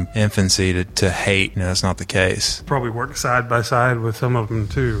kids from infancy to hate. That's not the case. Probably work side by side with some of them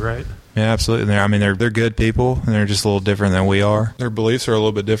too, right? Yeah, absolutely. They're good people, and they're just a little different than we are. Their beliefs are a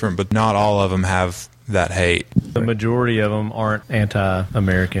little bit different, but not all of them have that hate. The majority of them aren't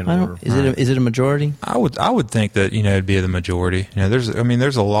anti-American. Is it a majority? I would think that it'd be the majority. There's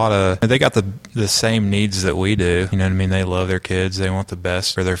a lot of, they got the same needs that we do. They love their kids. They want the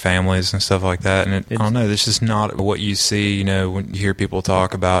best for their families and stuff like that. And I don't know. This is not what you see. When you hear people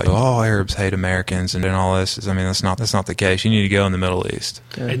talk about Arabs hate Americans and all this. That's not the case. You need to go in the Middle East.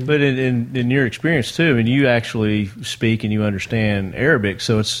 But in your experience too, you actually speak and you understand Arabic,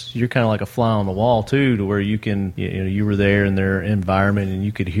 so you're kind of like a fly on the wall too, to where you can, you were there in their environment and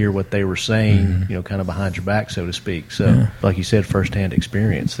you could hear what they were saying, kind of behind your back, so to speak. So, like you said, firsthand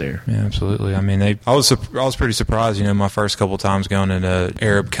experience there. Yeah, absolutely. I was pretty surprised. My first couple times going into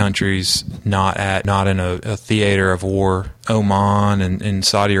Arab countries, not in a theater of war, Oman and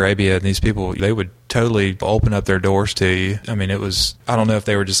Saudi Arabia. And these people, they would totally open up their doors to you. It was, I don't know if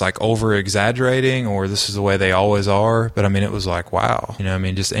they were just like over exaggerating or this is the way they always are, but it was like, wow.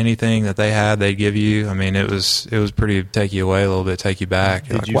 Just anything that they had, they'd give you. It was pretty take you away a little bit, take you back.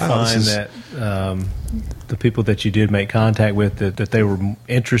 Did you find that the people that you did make contact with, that they were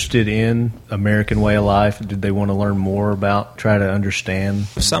interested in American way of life? Did they want to learn more about, try to understand?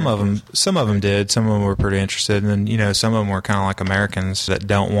 Some of them did. Some of them were pretty interested. And then, some of them were kind of like Americans that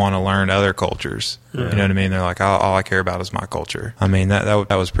don't want to learn other cultures. Yeah. You know what I mean? They're like, all I care about is my culture.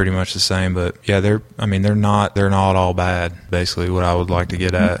 That was pretty much the same. But yeah, they're not all bad. Basically, what I would like to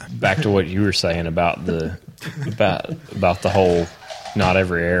get at. Back to what you were saying about about the whole. Not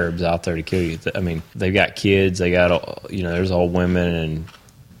every Arab's out there to kill you. They've got kids. They got there's old women and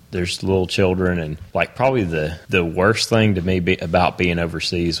there's little children, and like probably the worst thing to me about being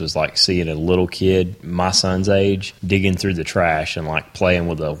overseas was like seeing a little kid my son's age digging through the trash and like playing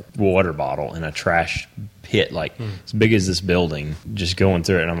with a water bottle in a trash pit like as big as this building, just going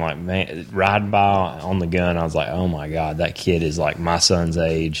through it. And I'm like, man, riding by on the gun, I was like, oh my God, that kid is like my son's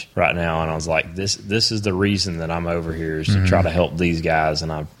age right now. And I was like, this is the reason that I'm over here, is to try to help these guys.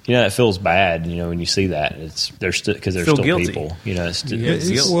 And it feels bad, when you see that. They're still guilty. People,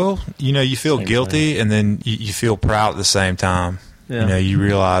 you feel guilty and then you feel proud at the same time. Yeah. You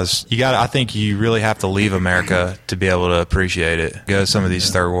realize I think you really have to leave America to be able to appreciate it. Go to some of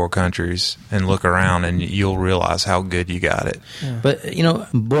these third world countries and look around and you'll realize how good you got it. Yeah. But,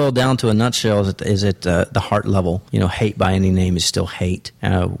 boiled down to a nutshell, is at the heart level, hate by any name is still hate.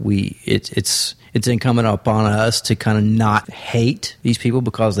 It's incumbent upon us to kind of not hate these people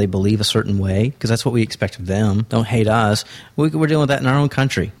because they believe a certain way, because that's what we expect of them. Don't hate us. We're dealing with that in our own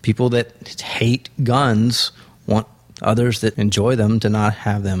country. People that hate guns want others that enjoy them to not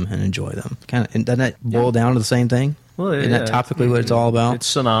have them and enjoy them. Doesn't that boil down to the same thing? Well, isn't that topically what it's all about? It's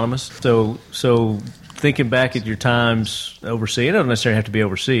synonymous. So thinking back at your times overseas, it doesn't necessarily have to be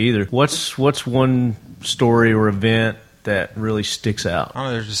overseas either. What's one story or event that really sticks out? I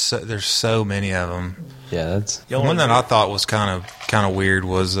don't know, there's so many of them. Yeah, that's one that I thought was kind of weird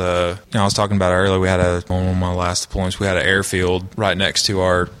was I was talking about it earlier. We had one of my last deployments. We had an airfield right next to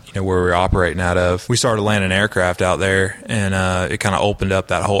our where we were operating out of. We started landing aircraft out there, and it kind of opened up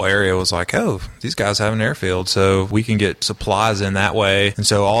that whole area. It was like, oh, these guys have an airfield, so we can get supplies in that way. And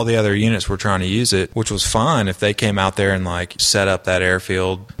so all the other units were trying to use it, which was fine if they came out there and like set up that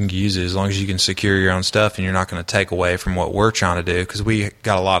airfield. You can use it as long as you can secure your own stuff, and you're not going to take away from what we're trying to do, because we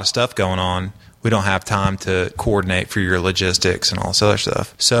got a lot of stuff going on. We don't have time to coordinate for your logistics and all this other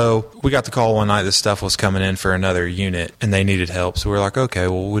stuff. So we got the call one night this stuff was coming in for another unit and they needed help. So we're like, okay,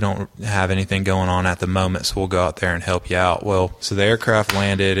 well, we don't have anything going on at the moment, so we'll go out there and help you out. Well, so the aircraft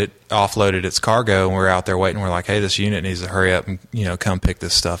landed, it offloaded its cargo, and we're out there waiting. We're like, hey, this unit needs to hurry up and come pick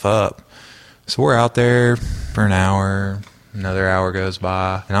this stuff up. So we're out there for an hour, Another hour goes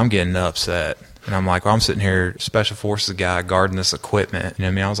by, and I'm getting upset. And I'm like, well, I'm sitting here, special forces guy, guarding this equipment. You know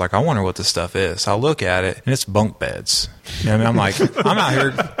what I mean? I was like, I wonder what this stuff is. So I look at it, and it's bunk beds. You know what I mean? I'm like, I'm out here,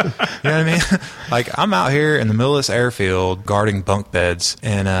 you know what I mean? Like, I'm out here in the middle of this airfield guarding bunk beds.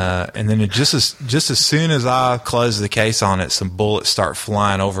 And then just as soon as I close the case on it, some bullets start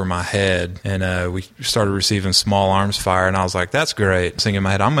flying over my head. And we started receiving small arms fire. And I was like, that's great. Thinking in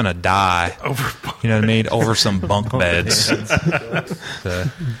my head, I'm going to die. You know what I mean? Over some bunk beds. So,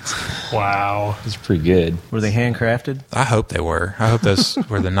 Wow. It's pretty good. Were they handcrafted? I hope they were. I hope those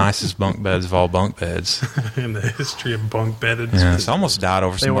were the nicest bunk beds of all bunk beds. In the history of bunk bedded. Yeah, so I almost died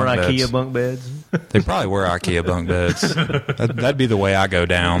over They some were bunk beds. IKEA bunk beds. They probably were IKEA bunk beds. That'd be the way I go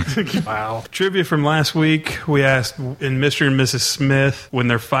down. Wow. Trivia from last week, we asked in Mr. and Mrs. Smith, when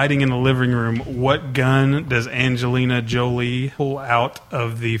they're fighting in the living room, what gun does Angelina Jolie pull out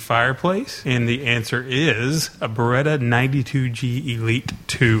of the fireplace? And the answer is a Beretta 92G Elite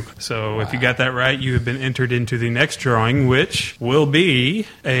 2. So if you got that right, you have been entered into the next drawing, which will be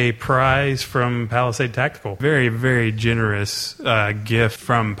a prize from Palisade Tactical. Very, very generous gift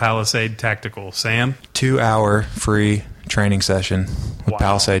from Palisade Tactical. Sam? 2-hour free training session with Wow.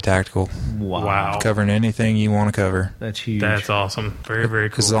 Palisade Tactical. Wow. Covering anything you want to cover. That's huge. That's awesome. Very, very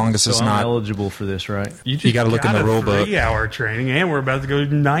cool. As long as so it's I'm not... eligible for this, right? You gotta look in the rule book. 3-hour training, and we're about to go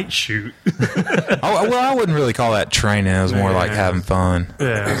night shoot. Well, I wouldn't really call that training. It was more like having fun. Yeah,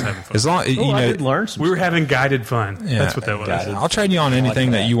 I was having fun. As long, you I know, did learn some We were having guided fun. Yeah. That's what that was. I'll train you on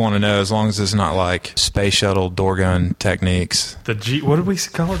anything that you want to know, as long as it's not like space shuttle door gun techniques. The what did we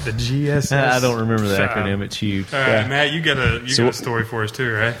call it? The GSS. I don't remember the acronym. It's huge. All right, Matt, you got a story for us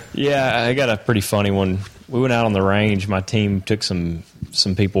too, right? Yeah, I got a pretty funny one. We went out on the range. My team took some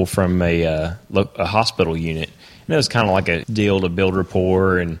people from a hospital unit. And it was kind of like a deal to build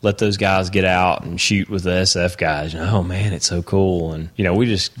rapport and let those guys get out and shoot with the SF guys. Oh, man, it's so cool. And, we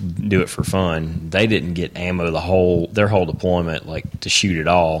just do it for fun. They didn't get ammo their whole deployment, like, to shoot at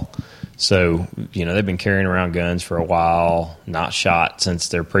all. So, they've been carrying around guns for a while, not shot since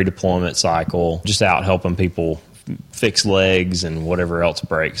their pre-deployment cycle, just out helping people fix legs and whatever else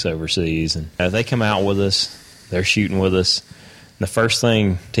breaks overseas. And they come out with us. They're shooting with us. The first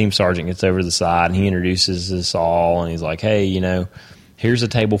thing, Team Sergeant gets over to the side, and he introduces us all, and he's like, hey, here's a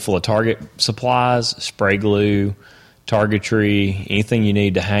table full of target supplies, spray glue, targetry, anything you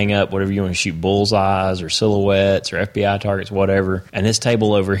need to hang up, whatever you want to shoot bullseyes or silhouettes or FBI targets, whatever. And this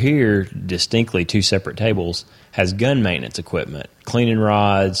table over here, distinctly 2 separate tables, has gun maintenance equipment, cleaning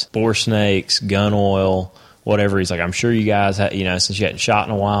rods, bore snakes, gun oil, whatever. He's like, I'm sure you guys, since you hadn't shot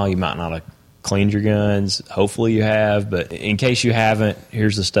in a while, you might not have cleaned your guns. Hopefully you have, but in case you haven't,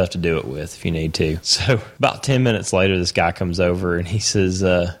 here's the stuff to do it with if you need to. So about 10 minutes later, this guy comes over and he says,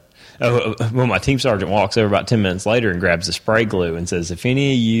 my team sergeant walks over about 10 minutes later and grabs the spray glue and says, if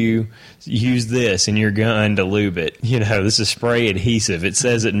any of you use this in your gun to lube it, this is spray adhesive. It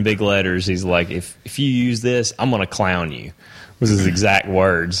says it in big letters. He's like, if you use this, I'm going to clown you, was his exact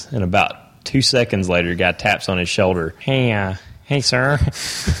words. And about 2 seconds later, the guy taps on his shoulder. Hey, sir.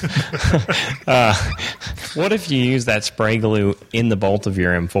 What if you use that spray glue in the bolt of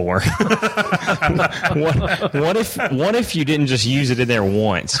your M4? what if you didn't just use it in there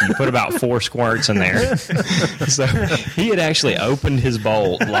once? You put about 4 squirts in there. So he had actually opened his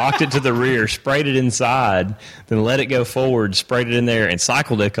bolt, locked it to the rear, sprayed it inside, then let it go forward, sprayed it in there, and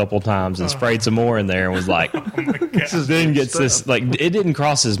cycled it a couple times and sprayed some more in there and was like, then gets this, like, it didn't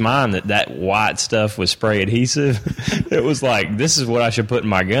cross his mind that white stuff was spray adhesive. It was like, this is what I should put in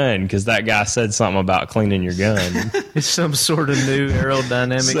my gun because that guy said something about cleaning your gun. It's some sort of new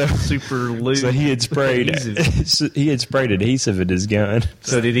aerodynamic super lube. So he had sprayed adhesive at his gun.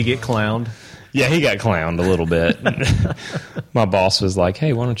 So did he get clowned? Yeah, he got clowned a little bit. My boss was like,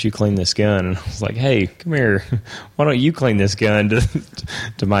 hey, why don't you clean this gun? And I was like, hey, come here. Why don't you clean this gun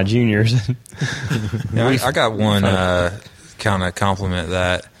to my juniors? Yeah, I got one kind of compliment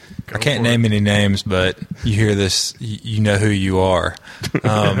that. I can't name any names, but you hear this, you know who you are.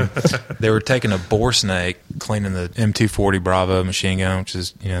 They were taking a bore snake, cleaning the M240 Bravo machine gun, which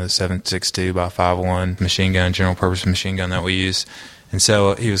is the 7.62 by 5.1 machine gun, general purpose machine gun that we use. And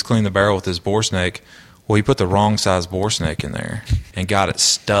so he was cleaning the barrel with his bore snake. Well, he put the wrong size bore snake in there and got it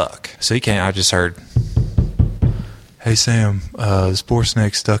stuck. So he can't. I just heard, hey, Sam, this bore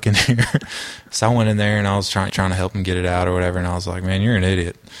snake's stuck in here. So I went in there and I was trying to help him get it out or whatever. And I was like, man, you're an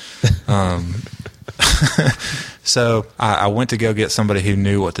idiot. So I went to go get somebody who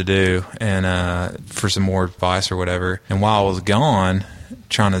knew what to do and for some more advice or whatever. And while I was gone,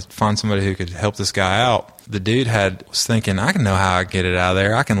 trying to find somebody who could help this guy out. The dude was thinking, I can know how I get it out of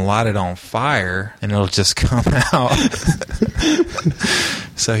there. I can light it on fire and it'll just come out.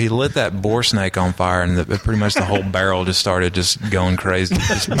 So he lit that boar snake on fire, and pretty much the whole barrel just started just going crazy.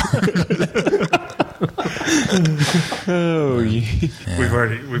 Oh,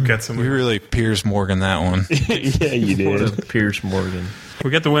 We've got some. We really Piers Morgan that one. yeah, you did. Piers Morgan. We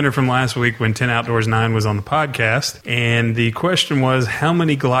got the winner from last week when 10 Outdoors 9 was on the podcast. And the question was, how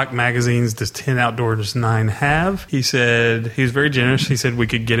many Glock magazines does 10 Outdoors 9 have? He said, he was very generous. He said we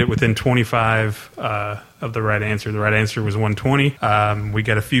could get it within 25 of the right answer. The right answer was 120. We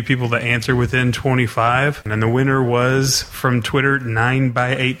got a few people to answer within 25. And the winner was from Twitter,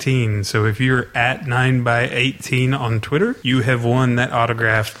 9x18. So if you're at 9x18 on Twitter, you have won that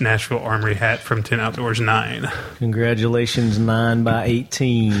autographed Nashville Armory hat from 10 Outdoors 9. Congratulations, 9x18.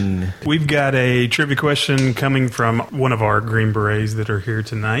 We've got a trivia question coming from one of our Green Berets that are here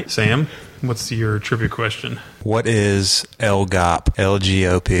tonight. Sam, what's your trivia question? What is LGOP?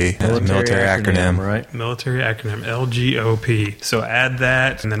 LGOP. That's a military acronym. Right? Military acronym, LGOP. So add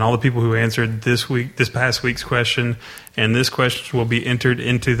that, and then all the people who answered this past week's question, and this question will be entered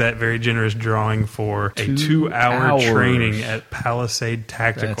into that very generous drawing for a 2-hour training at Palisade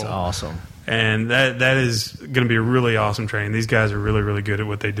Tactical. That's awesome. And that is going to be a really awesome training. These guys are really, really good at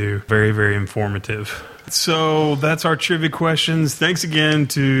what they do. Very, very informative. So that's our trivia questions. Thanks again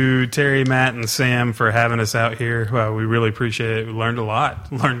to Terry, Matt, and Sam for having us out here. Well, we really appreciate it. We learned a lot.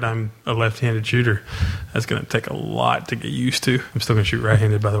 Learned I'm a left-handed shooter. That's going to take a lot to get used to. I'm still going to shoot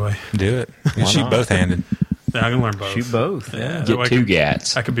right-handed, by the way. Do it. You shoot both-handed. Yeah, I can learn both. Shoot both. Yeah. Get two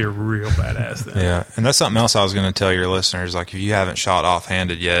gats. I could be a real badass then. Yeah, and that's something else I was going to tell your listeners. Like, if you haven't shot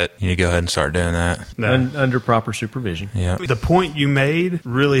off-handed yet, you need to go ahead and start doing that. Under proper supervision. Yeah. The point you made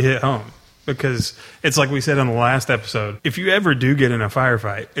really hit home. Because it's like we said on the last episode, if you ever do get in a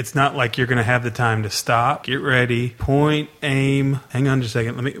firefight, it's not like you're going to have the time to stop, get ready, point, aim. Hang on just a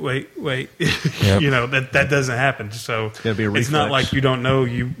second. Let me wait. Yep. You know, that doesn't happen. So gotta be a it's not reflex. like you don't know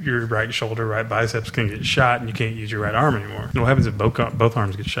your right shoulder, right biceps can get shot and you can't use your right arm anymore. And what happens if both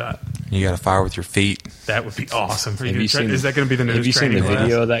arms get shot? You got to fire with your feet. That would be awesome. Is that going to be the news? Have you seen the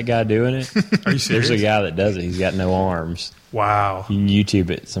video of that guy doing it? Are you serious? There's a guy that does it. He's got no arms. Wow. You can YouTube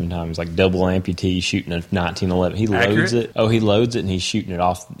it sometimes, like double amputee shooting a 1911. He loads Accurate? it. Oh, he loads it and he's shooting it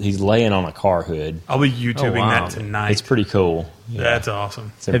off. He's laying on a car hood. I'll be YouTubing wow. that tonight. It's pretty cool. Yeah. That's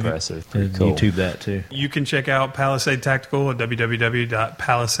awesome. It's impressive. Pretty cool. YouTube that too. You can check out Palisade Tactical at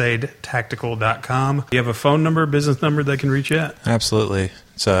www.palisadetactical.com. You have a phone number, business number they can reach you at? Absolutely.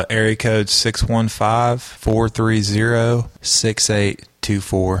 It's area code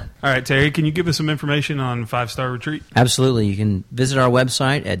 615-430-6824. All right, Terry, can you give us some information on 5-Star Retreat? Absolutely. You can visit our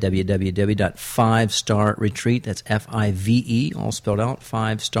website at www.5starretreat. That's FIVE, all spelled out,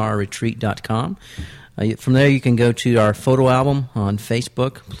 5starretreat.com. From there, you can go to our photo album on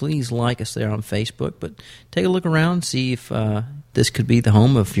Facebook. Please like us there on Facebook, but take a look around, see if this could be the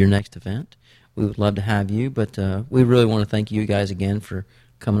home of your next event. We would love to have you, but we really want to thank you guys again for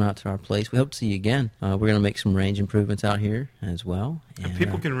coming out to our place. We hope to see you again. We're going to make some range improvements out here as well. And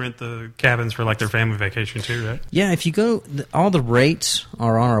people can rent the cabins for like their family vacation too, right? Yeah, if you go, all the rates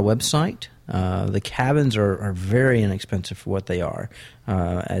are on our website. The cabins are very inexpensive for what they are,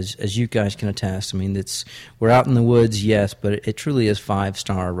 as you guys can attest. I mean, we're out in the woods, yes, but it truly is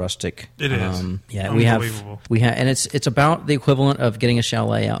 5-star rustic. It is. Yeah, Unbelievable. and it's about the equivalent of getting a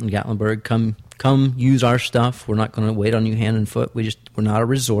chalet out in Gatlinburg. Come use our stuff. We're not going to wait on you hand and foot. We're not a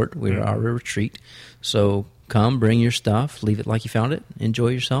resort. We are a retreat. So come, bring your stuff, leave it like you found it, enjoy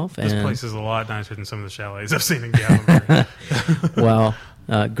yourself. This place is a lot nicer than some of the chalets I've seen in Gatlinburg. Well,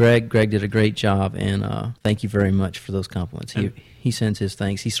 Greg did a great job, and thank you very much for those compliments. He sends his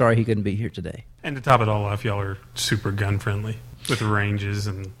thanks. He's sorry he couldn't be here today. And to top it all off, y'all are super gun friendly with ranges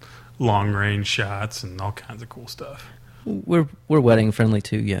and long range shots and all kinds of cool stuff. We're wedding friendly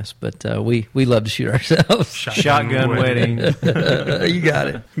too, yes, but we love to shoot ourselves. Shotgun wedding. You got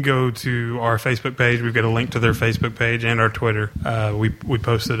it. Go to our Facebook page. We've got a link to their Facebook page and our Twitter. We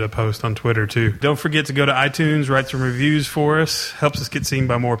posted a post on Twitter too. Don't forget to go to iTunes, write some reviews for us. Helps us get seen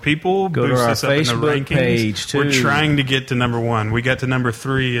by more people. Go to boosts our us up in the Facebook rankings. page too. We're trying to get to number 1. We got to number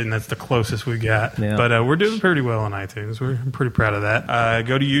 3, and that's the closest we got. Yeah. But we're doing pretty well on iTunes. We're pretty proud of that.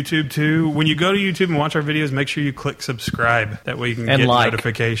 Go to YouTube too. When you go to YouTube and watch our videos, make sure you click subscribe. That way you can get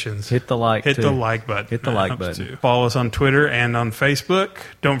notifications. Hit the like Hit too. the like button. Hit the like button. Too. Follow us on Twitter and on Facebook.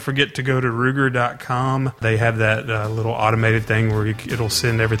 Don't forget to go to Ruger.com. They have that little automated thing where it'll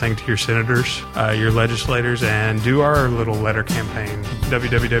send everything to your senators, your legislators, and do our little letter campaign,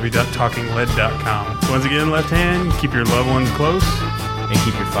 www.talkingled.com. Once again, left hand, keep your loved ones close and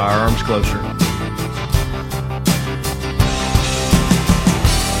keep your firearms closer.